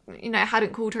 I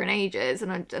hadn't called her in ages,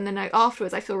 and then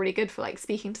afterwards, I feel really good for like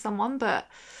speaking to someone. But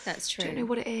that's true. I don't know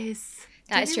what it is.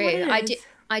 That's true.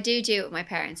 I do it with my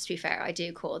parents, to be fair. I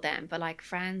do call them. But like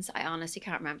friends, I honestly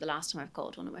can't remember the last time I've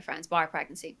called one of my friends, bar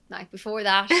pregnancy. Like before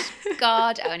that,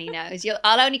 God only knows.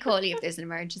 I'll only call you if there's an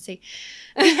emergency.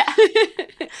 Yeah.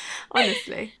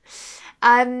 Honestly.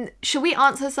 Should we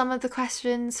answer some of the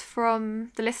questions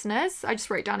from the listeners? I just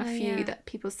wrote down a few that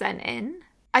people sent in.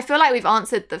 I feel like we've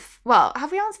answered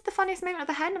have we answered the funniest moment of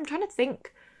the hen? I'm trying to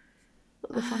think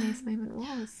what the funniest moment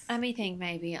was. Let me think,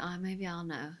 maybe I'll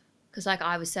know. Because, like,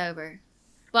 I was sober.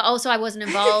 But also I wasn't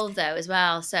involved, though, as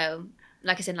well. So,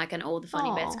 like I said, like, in all the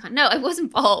funny bits. No, I was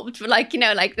involved. But, like,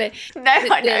 like, the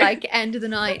like, end of the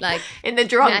night, like... in the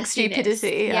drunk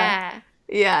stupidity.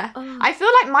 Yeah. Oh. I feel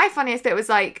like my funniest bit was,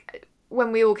 like,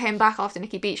 when we all came back after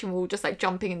Nikki Beach and we were all just, like,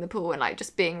 jumping in the pool and, like,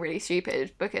 just being really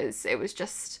stupid. Because it was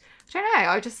just... I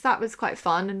don't know. That was quite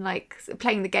fun, and, like,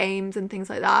 playing the games and things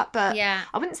like that. But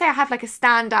I wouldn't say I have, like, a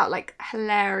standout, like,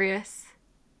 hilarious...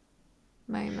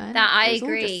 moment. That I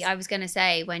agree. I was gonna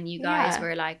say when you guys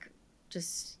were like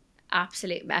just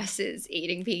absolute messes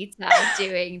eating pizza,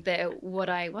 doing the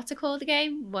what's it called, the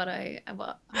game? I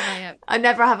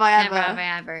never have I ever. Never have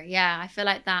I ever. Yeah, I feel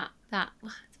like that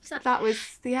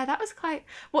was quite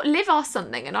Liv asked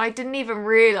something and I didn't even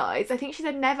realise. I think she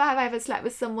said never have I ever slept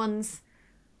with someone's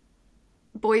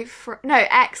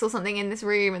ex or something in this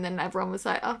room, and then everyone was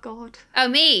like, oh God. Oh,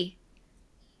 me?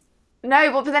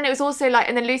 No, but then it was also like,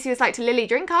 and then Lucy was like to Lily,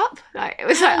 drink up. Like, it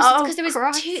was like, oh, because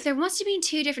there must have been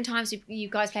 2 different times you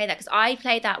guys played that, because I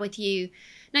played that with you.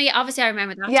 No, yeah, obviously I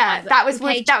remember that. Yeah, time, that was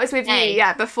with you.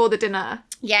 Yeah, before the dinner.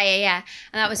 Yeah.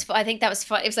 And that was, I think that was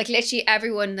fun. It was like literally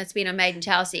everyone that's been on Made in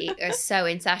Chelsea is so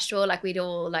incestual. Like we'd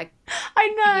all like. I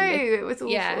know, it was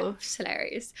awful. Yeah, it's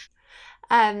hilarious.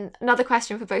 Another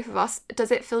question for both of us: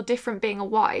 does it feel different being a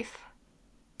wife?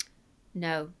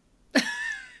 No.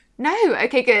 No,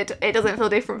 okay, good. It doesn't feel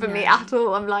different for me at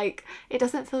all. I'm like, it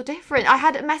doesn't feel different. I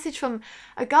had a message from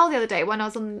a girl the other day when I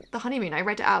was on the honeymoon. I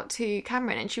read it out to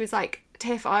Cameron, and she was like,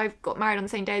 Tiff, I've got married on the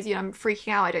same day as you. I'm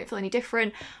freaking out. I don't feel any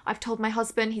different. I've told my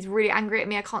husband, he's really angry at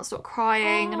me. I can't stop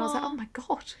crying. And I was like, oh my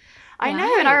God. I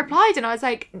know. And I replied and I was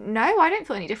like, no, I don't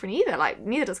feel any different either. Like,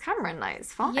 neither does Cameron. Like,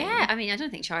 it's fine. Yeah, I mean, I don't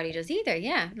think Charlie does either.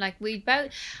 Yeah, like we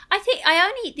both. I think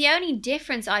the only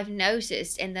difference I've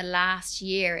noticed in the last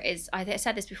year is, I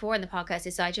said this before in the podcast,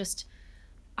 is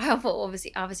I've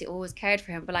obviously always cared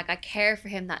for him, but like I care for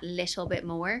him that little bit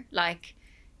more. Like,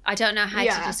 I don't know how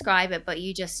to describe it, but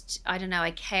I don't know,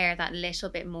 I care that little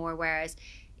bit more, whereas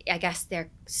I guess they're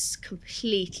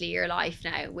completely your life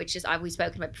now, which is, we've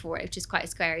spoken about before, which is quite a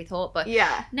scary thought. But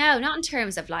no, not in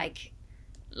terms of like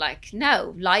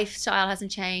no, lifestyle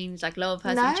hasn't changed, like love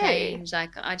hasn't changed,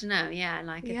 like I don't know,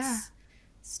 like it's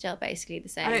still basically the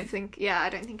same. I don't think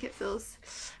it feels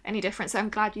any different. So I'm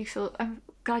glad you feel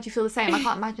the same. I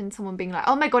can't imagine someone being like,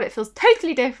 oh my God, it feels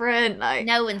totally different. Like,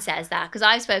 no one says that, because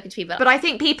I've spoken to people. But I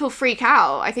think people freak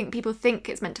out. I think people think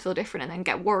it's meant to feel different and then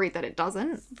get worried that it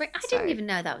doesn't. I didn't even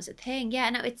know that was a thing. Yeah,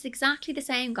 no, it's exactly the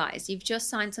same, guys. You've just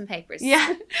signed some papers.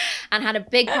 Yeah. And had a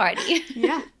big party.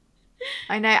 Yeah.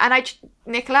 I know. And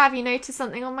Nicola, have you noticed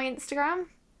something on my Instagram?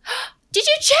 Did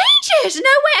you change it? No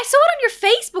way. I saw it on your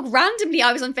Facebook randomly.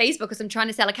 I was on Facebook because I'm trying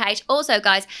to sell a couch. Also,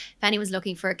 guys, if anyone's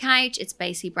looking for a couch, it's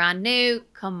basically brand new.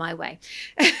 Come my way.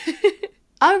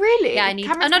 Oh, really? Yeah, I need...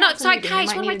 Cameron's sorry, couch.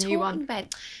 What am I talking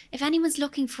about? If anyone's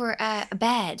looking for a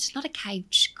bed, not a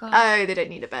couch. God. Oh, they don't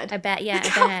need a bed. A bed, yeah,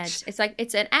 a bed. It's like,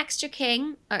 it's an extra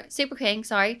king, or super king,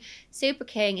 sorry. Super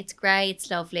king. It's grey.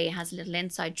 It's lovely. It has a little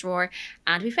inside drawer.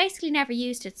 And we've basically never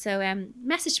used it. So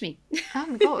message me. Oh,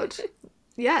 my God.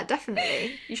 Yeah,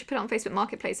 definitely. You should put it on Facebook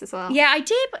Marketplace as well. Yeah, I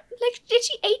did, but like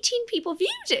literally 18 people viewed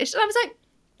it. And I was like,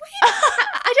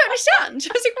 I don't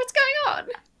understand. I was like, what's going on?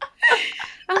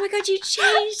 Oh my God, you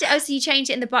changed it. Oh, so you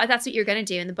changed it in the bio. That's what you're going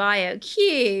to do in the bio.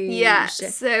 Cute. Yeah,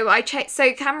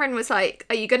 so Cameron was like,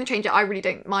 are you going to change it? I really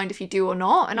don't mind if you do or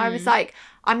not. And I was like,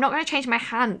 I'm not going to change my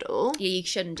handle. Yeah, you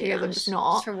shouldn't do that. I'm just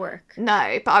not. It's for work.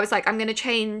 No, but I was like, I'm going to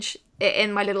change it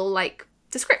in my little like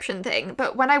description thing.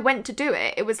 But when I went to do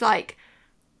it, it was like,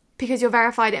 because you're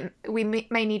verified, we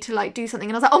may need to like do something.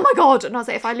 And I was like, oh my God. And I was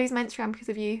like, if I lose my Instagram because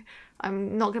of you,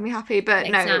 I'm not going to be happy. But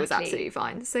no, it was absolutely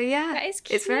fine. So yeah, that is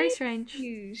cute. It's very strange.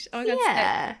 Oh my God,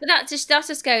 yeah. But that just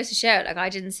goes to show, like, I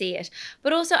didn't see it.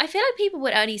 But also, I feel like people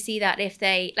would only see that if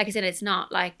they, like I said, it's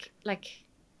not like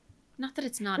not that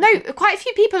it's not. No, quite a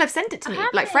few people have sent it to me,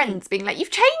 like friends being like, you've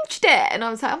changed it. And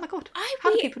I was like, oh my God,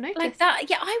 how do people notice? Like that,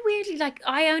 yeah, I weirdly, like,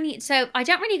 I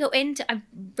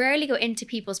rarely go into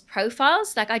people's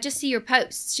profiles. Like, I just see your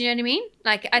posts, do you know what I mean?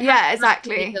 Like, I'd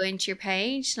exactly go into your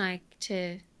page, like,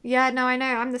 to... Yeah, no, I know,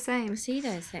 I'm the same. See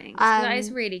those things. That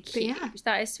is really cute. Yeah,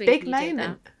 that is sweet. Big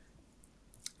moment.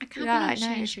 I can't believe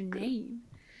you changed your name.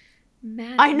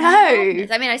 Man, I know.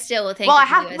 I mean, I still will think. Well, I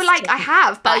have, I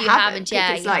have, but you haven't.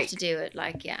 Yeah, you have to do it.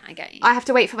 Like, yeah, I get you. I have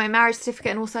to wait for my marriage certificate,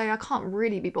 and also I can't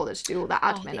really be bothered to do all that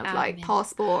admin of like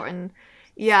passport and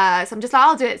so I'm just like,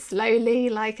 I'll do it slowly.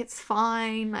 Like, it's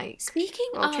fine. Like, speaking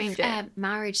of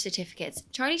marriage certificates,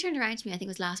 Charlie turned around to me. I think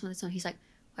it was last month or something. He's like,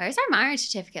 "Where's our marriage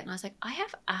certificate?" And I was like, "I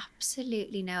have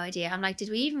absolutely no idea." I'm like, "Did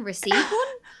we even receive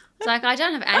one?" It's like, I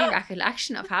don't have any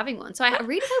recollection of having one. So I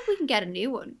really hope we can get a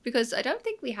new one, because I don't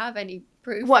think we have any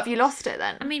proof. What, have you lost it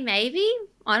then? I mean, maybe.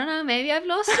 I don't know. Maybe I've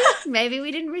lost it. Maybe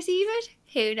we didn't receive it.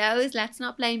 Who knows? Let's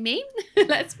not blame me.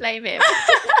 Let's blame him.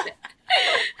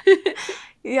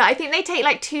 Yeah, I think they take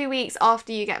like 2 weeks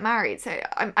after you get married. So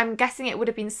I'm guessing it would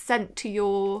have been sent to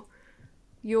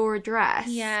your address.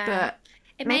 Yeah.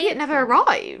 But maybe it never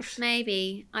arrived.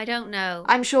 Maybe. I don't know.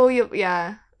 I'm sure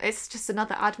yeah. it's just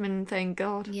another admin thing.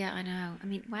 God. Yeah, I know. I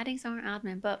mean, weddings aren't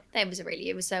admin, but it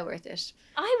was so worth it.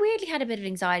 I weirdly had a bit of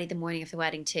anxiety the morning of the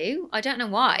wedding too. I don't know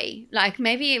why. Like,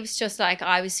 maybe it was just like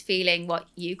I was feeling what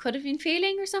you could have been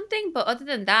feeling or something. But other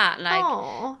than that, like,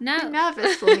 no, no.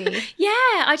 nervous for me. Yeah,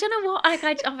 I don't know what.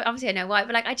 Like, obviously I know why,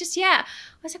 but like, I was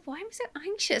like, why am I so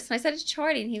anxious? And I said it to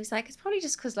Charlie, and he was like, it's probably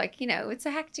just because, like, you know, it's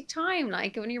a hectic time.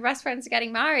 Like, when your best friends are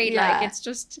getting married, like, it's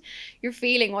just you're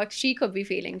feeling what she could be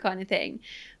feeling, kind of thing.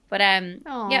 But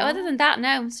yeah, other than that,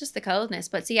 no, it's just the coldness.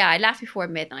 But so yeah, I left before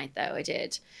midnight though. I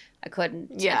did. I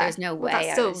couldn't. Yeah, there's no way.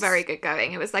 That's still very good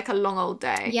going. It was like a long old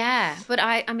day. Yeah, but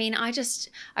I remember I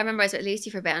was with Lucy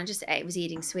for a bit, and I was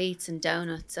eating sweets and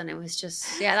donuts, and it was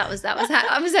just that was how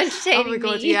I was entertaining. Oh my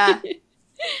God, yeah.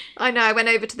 I know. I went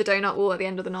over to the donut wall at the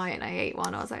end of the night and I ate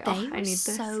one. I was like, I need this.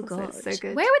 So good. So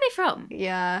good. Where were they from?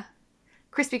 Yeah.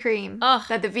 Krispy Kreme. Oh,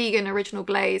 they're the vegan original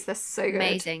glaze. They're so good.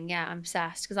 Amazing. Yeah, I'm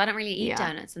obsessed because I don't really eat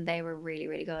donuts, and they were really,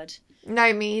 really good.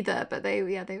 No, me either. But they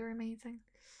were amazing.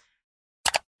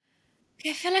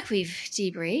 I feel like we've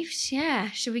debriefed. Yeah.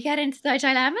 Should we get into the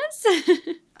dilemmas?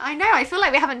 I know. I feel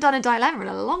like we haven't done a dilemma in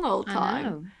a long old time. I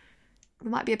know. We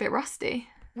might be a bit rusty.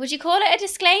 Would you call it a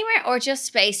disclaimer, or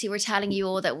just basically we're telling you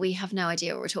all that we have no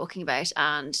idea what we're talking about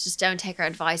and just don't take our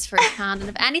advice firsthand? And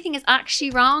if anything is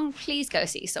actually wrong, please go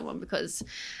see someone, because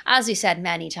as we said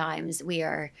many times,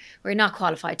 we're not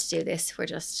qualified to do this. We're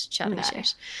just chatting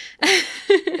shit.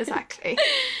 Exactly.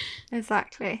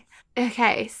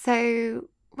 Okay, so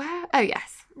oh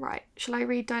yes. Right. Shall I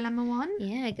read dilemma 1?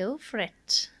 Yeah, go for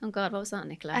it. Oh God, what was that,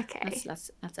 Nicola? Okay.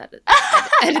 Let's edit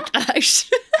that out.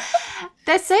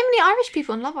 There's so many Irish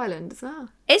people in Love Island as well.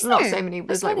 Is there? Not so many.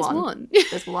 There's like one.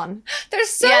 There's one. There's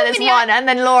so many. There's one. And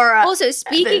then Laura. Also,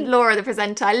 speaking... Laura, the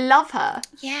presenter. I love her.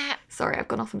 Yeah. Sorry, I've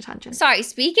gone off on a tangent. Sorry,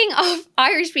 speaking of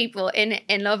Irish people in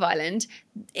Love Island,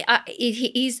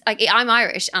 he's like, I'm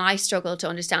Irish and I struggle to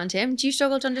understand him. Do you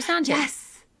struggle to understand him?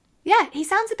 Yes. Yeah, he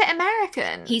sounds a bit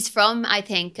American. He's from, I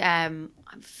think, I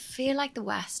feel like the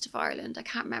west of Ireland. I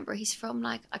can't remember. He's from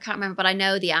I can't remember, but I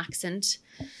know the accent.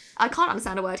 I can't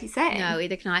understand a word he's saying. No,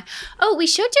 either can I. Oh, we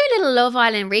should do a little Love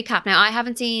Island recap now. Have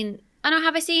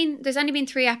I seen, there's only been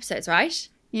 3 episodes, right?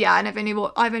 Yeah, and I've only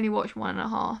watched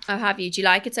 1.5. Oh, have you? Do you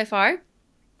like it so far?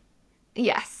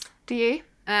 Yes. Do you?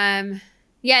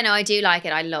 Yeah, no, I do like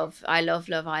it. I love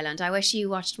Love Island. I wish you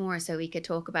watched more so we could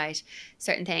talk about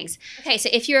certain things. Okay, so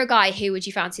if you're a guy, who would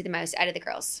you fancy the most out of the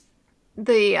girls?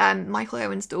 The Michael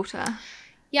Owen's daughter.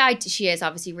 Yeah, she is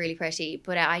obviously really pretty,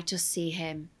 but I just see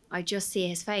him. I just see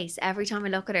his face. Every time I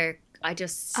look at her, I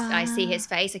see his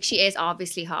face. Like, she is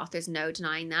obviously hot. There's no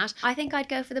denying that. I think I'd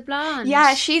go for the blonde.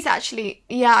 Yeah, she's actually...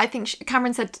 Yeah, I think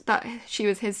Cameron said that she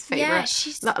was his favourite.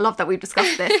 Yeah, I love that we've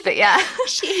discussed this, but yeah.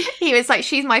 He was like,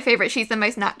 she's my favourite. She's the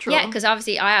most natural. Yeah, because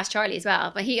obviously I asked Charlie as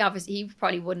well, but he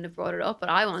probably wouldn't have brought it up, but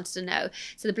I wanted to know.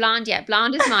 So the blonde,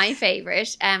 blonde is my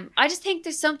favourite. I just think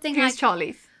there's something Who's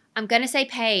Charlie's? I'm going to say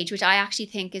Paige, which I actually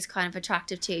think is kind of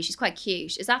attractive too. She's quite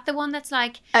cute. Is that the one that's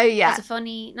like... Oh, yeah. Has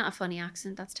not a funny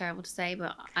accent. That's terrible to say,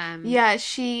 but... Yeah,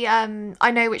 she...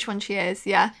 I know which one she is.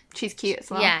 Yeah, she's cute as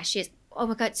well. Yeah, she is. Oh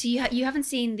my God. So you haven't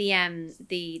seen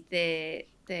the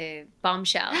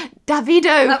Bombshell?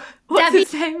 Davido. What's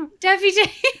his name?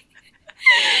 Davido.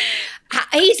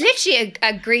 He's literally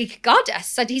a Greek goddess.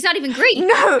 So he's not even Greek.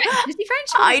 No. Is he French?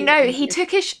 I know. He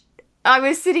took his... I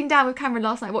was sitting down with Cameron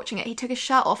last night watching it. He took his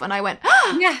shirt off and I went,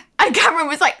 yeah. And Cameron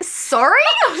was like, sorry?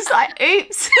 I was like,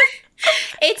 oops.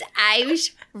 It's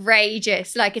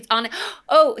outrageous. Like, it's on.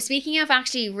 Oh, speaking of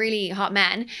actually really hot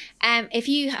men, have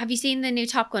you seen the new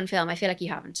Top Gun film? I feel like you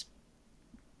haven't.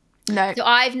 No. So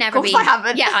I've never been. I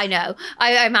haven't. Yeah, I know.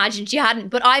 I imagined you hadn't.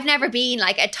 But I've never been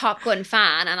like a Top Gun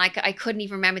fan, and I couldn't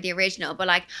even remember the original. But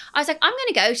like, I was like, I'm going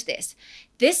to go to this.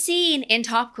 This scene in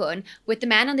Top Gun with the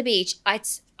men on the beach, I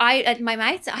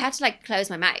had to like close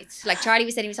my mouth. Like, Charlie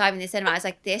was sitting beside me in the cinema. I was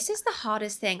like, this is the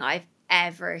hottest thing I've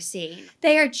ever seen.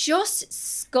 They are just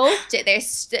sculpted.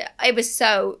 It was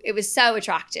so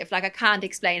attractive. Like, I can't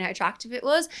explain how attractive it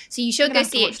was. So you should go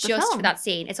see it just for that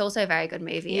scene. It's also a very good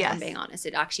movie, if I'm being honest.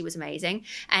 It actually was amazing.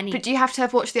 But do you have to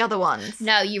have watched the other ones?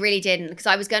 No, you really didn't, because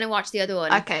I was going to watch the other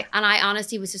one. Okay. And I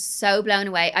honestly was just so blown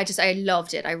away. I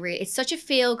loved it. It's such a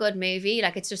feel good movie.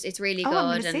 Like, it's really good.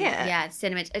 I'm gonna see it. Yeah,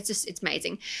 it's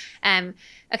amazing.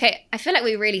 Okay, I feel like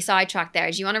we really sidetracked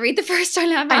there. Do you want to read the first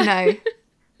dilemma? I know.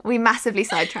 We massively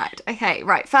sidetracked. Okay,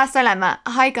 right. First dilemma.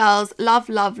 Hi, girls. Love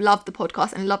the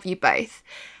podcast and love you both.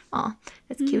 Oh,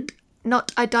 that's cute.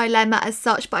 not a dilemma as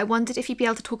such, but I wondered if you'd be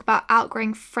able to talk about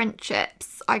outgrowing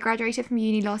friendships. I graduated from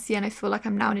uni last year and I feel like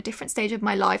I'm now in a different stage of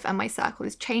my life and my circle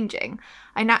is changing.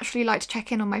 I naturally like to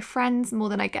check in on my friends more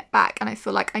than I get back, and I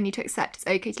feel like I need to accept it's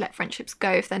okay to let friendships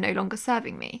go if they're no longer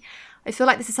serving me. I feel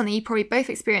like this is something you probably both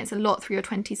experience a lot through your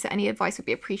 20s, so any advice would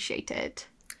be appreciated.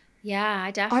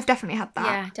 Yeah, I've definitely had that.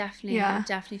 Yeah, definitely. Yeah. I've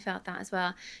definitely felt that as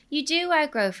well. You do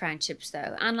outgrow friendships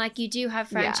though. And like you do have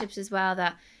friendships as well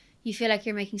that you feel like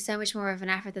you're making so much more of an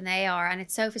effort than they are. And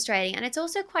it's so frustrating. And it's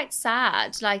also quite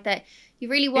sad, like that you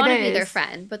really want to be their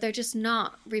friend, but they're just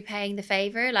not repaying the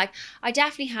favor. Like I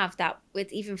definitely have that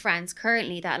with even friends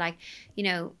currently that like, you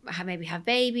know, maybe have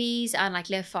babies and like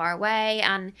live far away.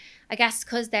 And I guess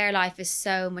because their life is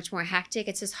so much more hectic,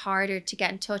 it's just harder to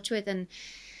get in touch with. And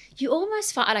you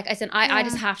almost find, like I said, I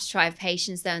just have to try have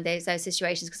patience though in those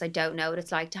situations because I don't know what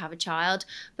it's like to have a child.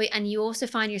 And you also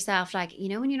find yourself like, you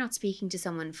know, when you're not speaking to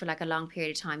someone for like a long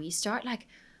period of time, you start like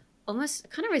almost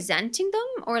kind of resenting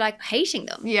them or like hating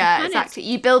them. Yeah, exactly.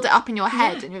 You build it up in your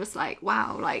head and you're just like,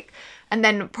 wow, like, and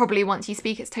then probably once you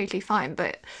speak, it's totally fine.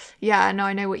 But yeah, no,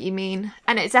 I know what you mean.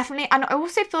 And it's definitely, and I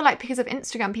also feel like because of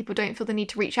Instagram, people don't feel the need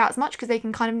to reach out as much because they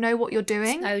can kind of know what you're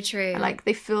doing. So true. And like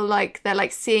they feel like they're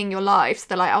like seeing your life. So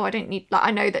they're like, oh, I don't need, like,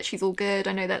 I know that she's all good.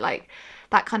 I know that like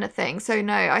that kind of thing. So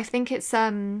no, I think it's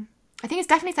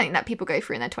definitely something that people go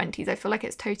through in their 20s. I feel like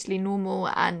it's totally normal.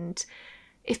 And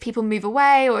if people move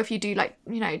away or if you do like,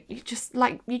 you know, you just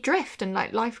like you drift and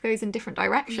like life goes in different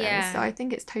directions. So I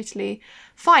think it's totally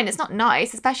fine. It's not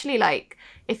nice, especially like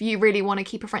if you really want to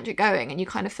keep a friendship going and you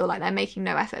kind of feel like they're making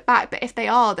no effort back. But if they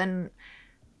are, then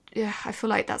yeah, I feel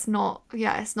like that's not,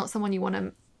 it's not someone you want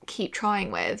to keep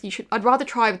trying with. I'd rather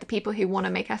try with the people who want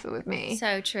to make effort with me.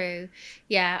 So true.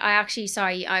 Yeah, I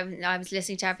was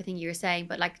listening to everything you were saying,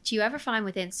 but like, do you ever find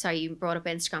you brought up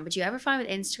Instagram, but do you ever find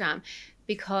with Instagram,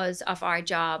 because of our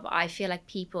job, I feel like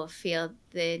people feel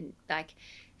a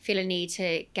need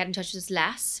to get in touch with us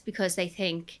less because they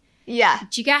think, do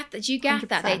you get that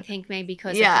 100%. They think maybe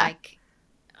because of like,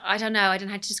 I don't know how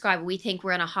to describe it. We think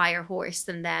we're on a higher horse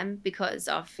than them because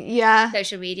of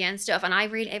social media and stuff. And that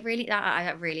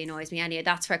really annoys me. Anyway,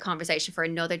 that's for a conversation for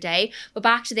another day. But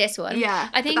back to this one. Yeah.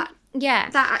 I think,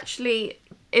 that actually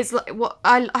is like what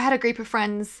I had a group of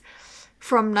friends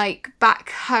from like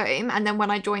back home, and then when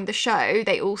I joined the show,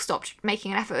 they all stopped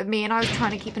making an effort with me, and I was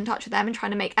trying to keep in touch with them and trying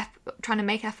to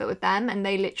make effort with them, and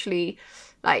they literally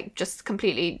like just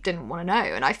completely didn't want to know.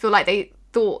 And I feel like they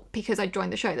thought because I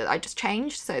joined the show that I just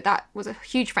changed, so that was a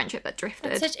huge friendship that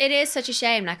drifted. It is such a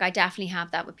shame. Like I definitely have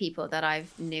that with people that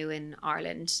I've knew in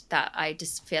Ireland that I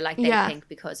just feel like they think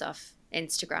because of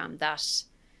Instagram that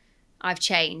I've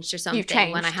changed or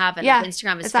something when I haven't. Like,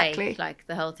 Instagram is fake. Like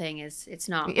the whole thing is, it's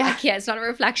not. Yeah. Like, it's not a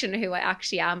reflection of who I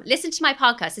actually am. Listen to my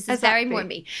podcast. This is very more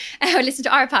me. Or listen to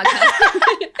our podcast.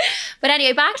 But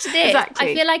anyway, back to this.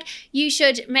 I feel like you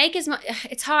should make as much.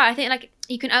 It's hard. I think like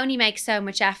you can only make so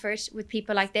much effort with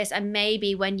people like this, and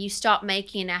maybe when you stop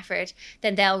making an effort,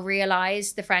 then they'll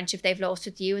realize the friendship they've lost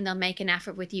with you and they'll make an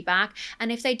effort with you back.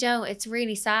 And if they don't, it's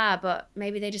really sad, but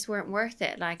maybe they just weren't worth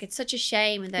it. Like it's such a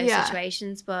shame in those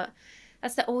situations, but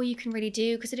that's all you can really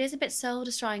do, because it is a bit soul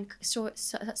destroying,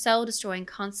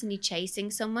 constantly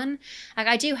chasing someone. Like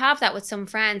I do have that with some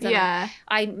friends, and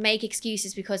I make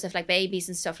excuses because of like babies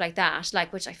and stuff like that,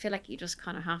 like which I feel like you just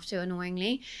kind of have to,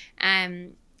 annoyingly.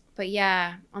 But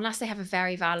yeah, unless they have a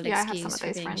very valid excuse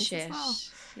for being shit. Well.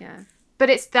 Yeah. But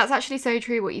that's actually so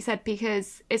true what you said,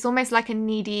 because it's almost like a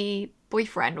needy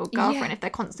boyfriend or girlfriend. If they're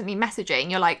constantly messaging,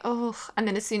 you're like, oh, and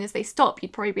then as soon as they stop,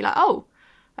 you'd probably be like, oh,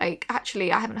 like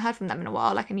actually I haven't heard from them in a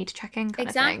while, like I need to check in kind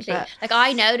of thing. But like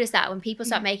I notice that when people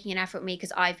start making an effort with me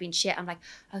because I've been shit, I'm like,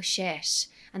 oh shit.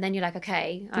 And then you're like,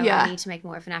 okay, I need to make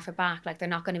more of an effort back. Like they're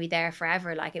not going to be there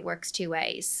forever. Like it works two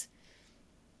ways.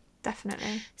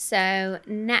 Definitely. So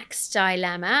next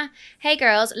dilemma. Hey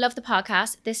girls, love the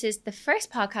podcast. This is the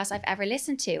first podcast I've ever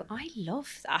listened to. I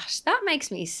love that. That makes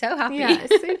me so happy. Yeah,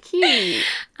 it's so cute.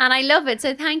 And I love it.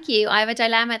 So thank you. I have a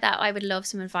dilemma that I would love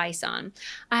some advice on.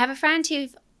 I have a friend who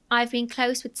I've been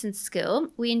close with since school.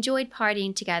 We enjoyed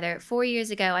partying together. 4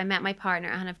 years ago, I met my partner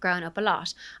and have grown up a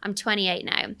lot. I'm 28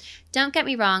 now. Don't get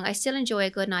me wrong, I still enjoy a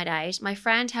good night out. My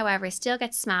friend, however, still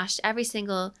gets smashed every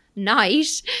single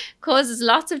night, causes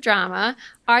lots of drama,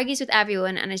 argues with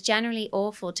everyone, and is generally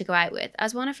awful to go out with.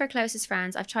 As one of her closest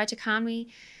friends, I've tried to calmly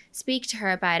speak to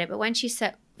her about it, but when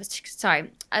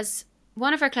as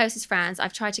one of her closest friends,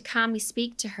 I've tried to calmly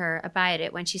speak to her about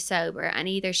it when she's sober, and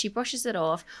either she brushes it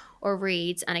off or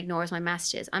reads and ignores my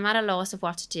messages. I'm at a loss of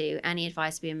what to do. Any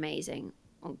advice would be amazing.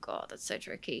 Oh God, that's so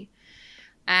tricky.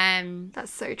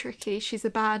 That's so tricky. She's a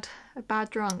bad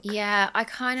drunk. Yeah,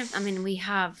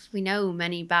 we know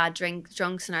many bad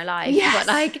drunks in our life, Yes. but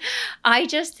like, I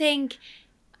just think,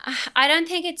 I don't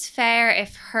think it's fair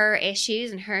if her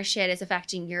issues and her shit is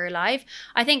affecting your life.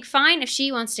 I think fine if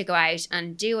she wants to go out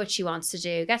and do what she wants to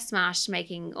do, get smashed,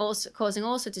 causing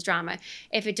all sorts of drama.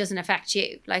 If it doesn't affect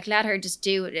you, like, let her just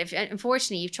do it. If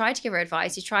unfortunately you've tried to give her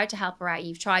advice, you've tried to help her out,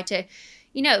 you've tried to,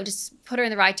 just put her in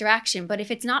the right direction. But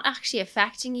if it's not actually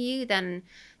affecting you, then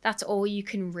that's all you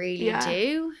can really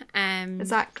do.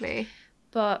 Exactly.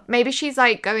 But maybe she's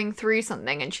like going through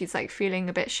something and she's like feeling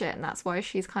a bit shit, and that's why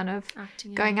she's kind of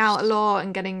going out a lot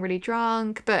and getting really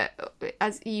drunk. But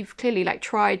as you've clearly like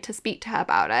tried to speak to her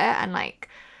about it, and like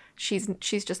she's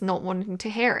just not wanting to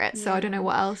hear it. So I don't know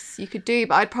what else you could do,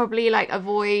 but I'd probably like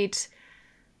avoid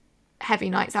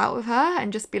heavy nights out with her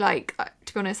and just be like,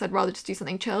 to be honest, I'd rather just do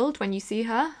something chilled when you see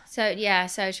her. So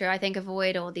true. I think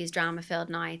avoid all these drama filled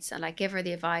nights and like give her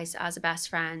the advice as a best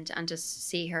friend and just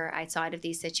see her outside of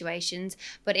these situations.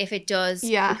 But if it does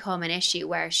become an issue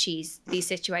where these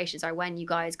situations are when you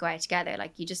guys go out together,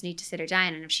 like, you just need to sit her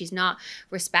down. And if she's not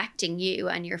respecting you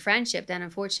and your friendship, then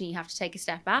unfortunately you have to take a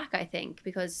step back, I think,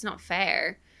 because it's not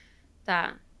fair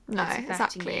that no, it's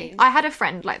affecting exactly. you. I had a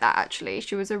friend like that, actually.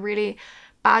 She was a really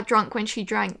bad drunk when she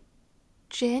drank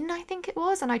gin, I think it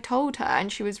was, and I told her,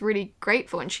 and she was really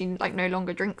grateful, and she like no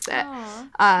longer drinks it.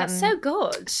 That's so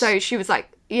good. So she was like,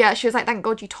 thank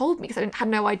God you told me, because I had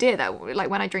no idea that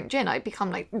like when I drink gin I become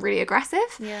like really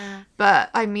aggressive. Yeah. But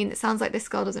I mean, it sounds like this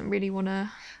girl doesn't really want to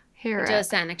hear it. It does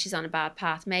sound like she's on a bad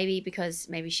path, maybe because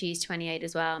she's 28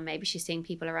 as well, maybe she's seeing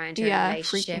people around her in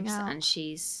relationships and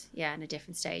she's in a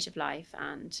different stage of life,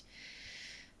 and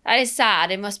that is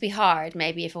sad. It must be hard,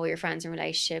 maybe, if all your friends are in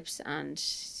relationships and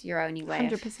your only way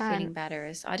 100%. Of feeling better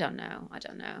is, I don't know.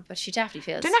 But she definitely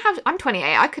feels... I don't know how... I'm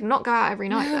 28. I could not go out every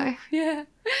night, though. Yeah.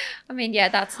 I mean,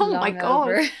 that's long my God.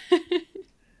 Over.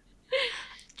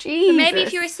 Jesus. But maybe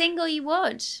if you were single, you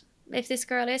would. If this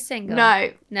girl is single.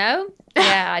 No?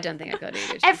 Yeah, I don't think I could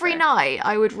either. Every night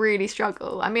I would really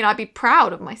struggle. I mean, I'd be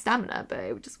proud of my stamina, but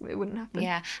it wouldn't happen.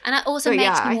 Yeah. And it also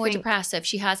makes me more depressed. If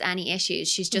she has any issues,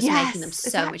 she's just making them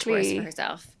so much worse for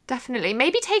herself. Definitely.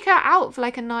 Maybe take her out for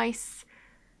like a nice,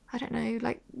 I don't know,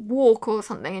 like walk or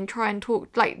something, and try and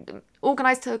talk, like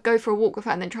organise to go for a walk with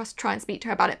her and then just try and speak to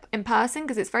her about it in person,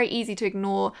 because it's very easy to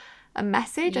ignore a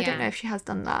message. I don't know if she has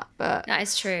done that, but that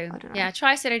is true. I don't know. Yeah,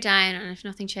 try sit her down, and if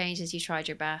nothing changes, you tried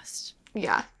your best.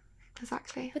 Yeah,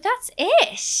 exactly. But that's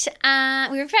it.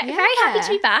 We were very happy to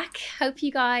be back. Hope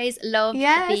you guys loved so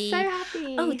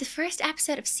happy. Oh, the first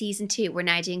episode of season 2. We're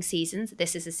now doing seasons.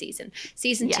 This is a season.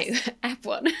 Season 2, Ep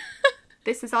 1.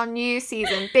 This is our new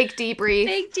season, Big Debrief.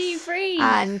 Big Debrief.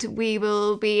 And we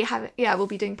will be we'll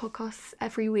be doing podcasts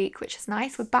every week, which is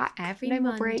nice. We're back. Every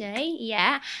Monday.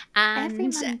 Yeah. And every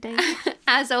Monday.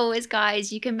 As always,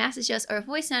 guys, you can message us or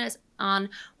voice note us on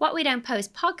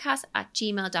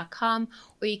whatwedon'tpostpodcast@gmail.com,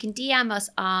 or you can DM us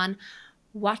on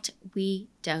What We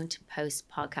Don't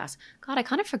Post Podcast. God, I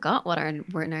kind of forgot what our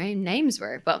names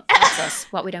were, but that's us.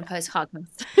 What We Don't Post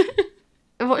Podcast.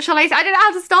 What shall I say? I don't know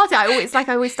how to start it. I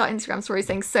always start Instagram stories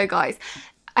saying, so guys.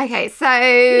 Okay, so...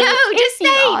 No, just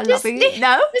say. Just literally just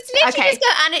go.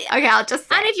 Okay, I'll just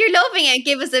say. And if you're loving it,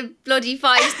 give us a bloody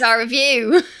 5-star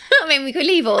review. I mean, we could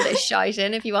leave all this shite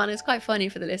in if you want. It's quite funny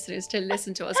for the listeners to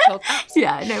listen to us talk.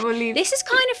 Yeah, no, we'll leave. This is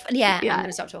kind of... Yeah, I'm going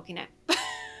to stop talking now.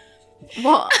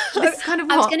 What? This is kind of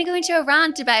what? I was going to go into a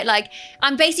rant about, like,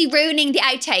 I'm basically ruining the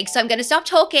outtakes, so I'm going to stop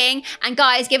talking. And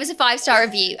guys, give us a 5-star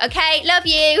review. Okay? Love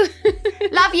you.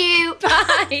 Love you.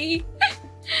 Bye.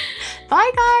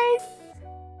 Bye, guys.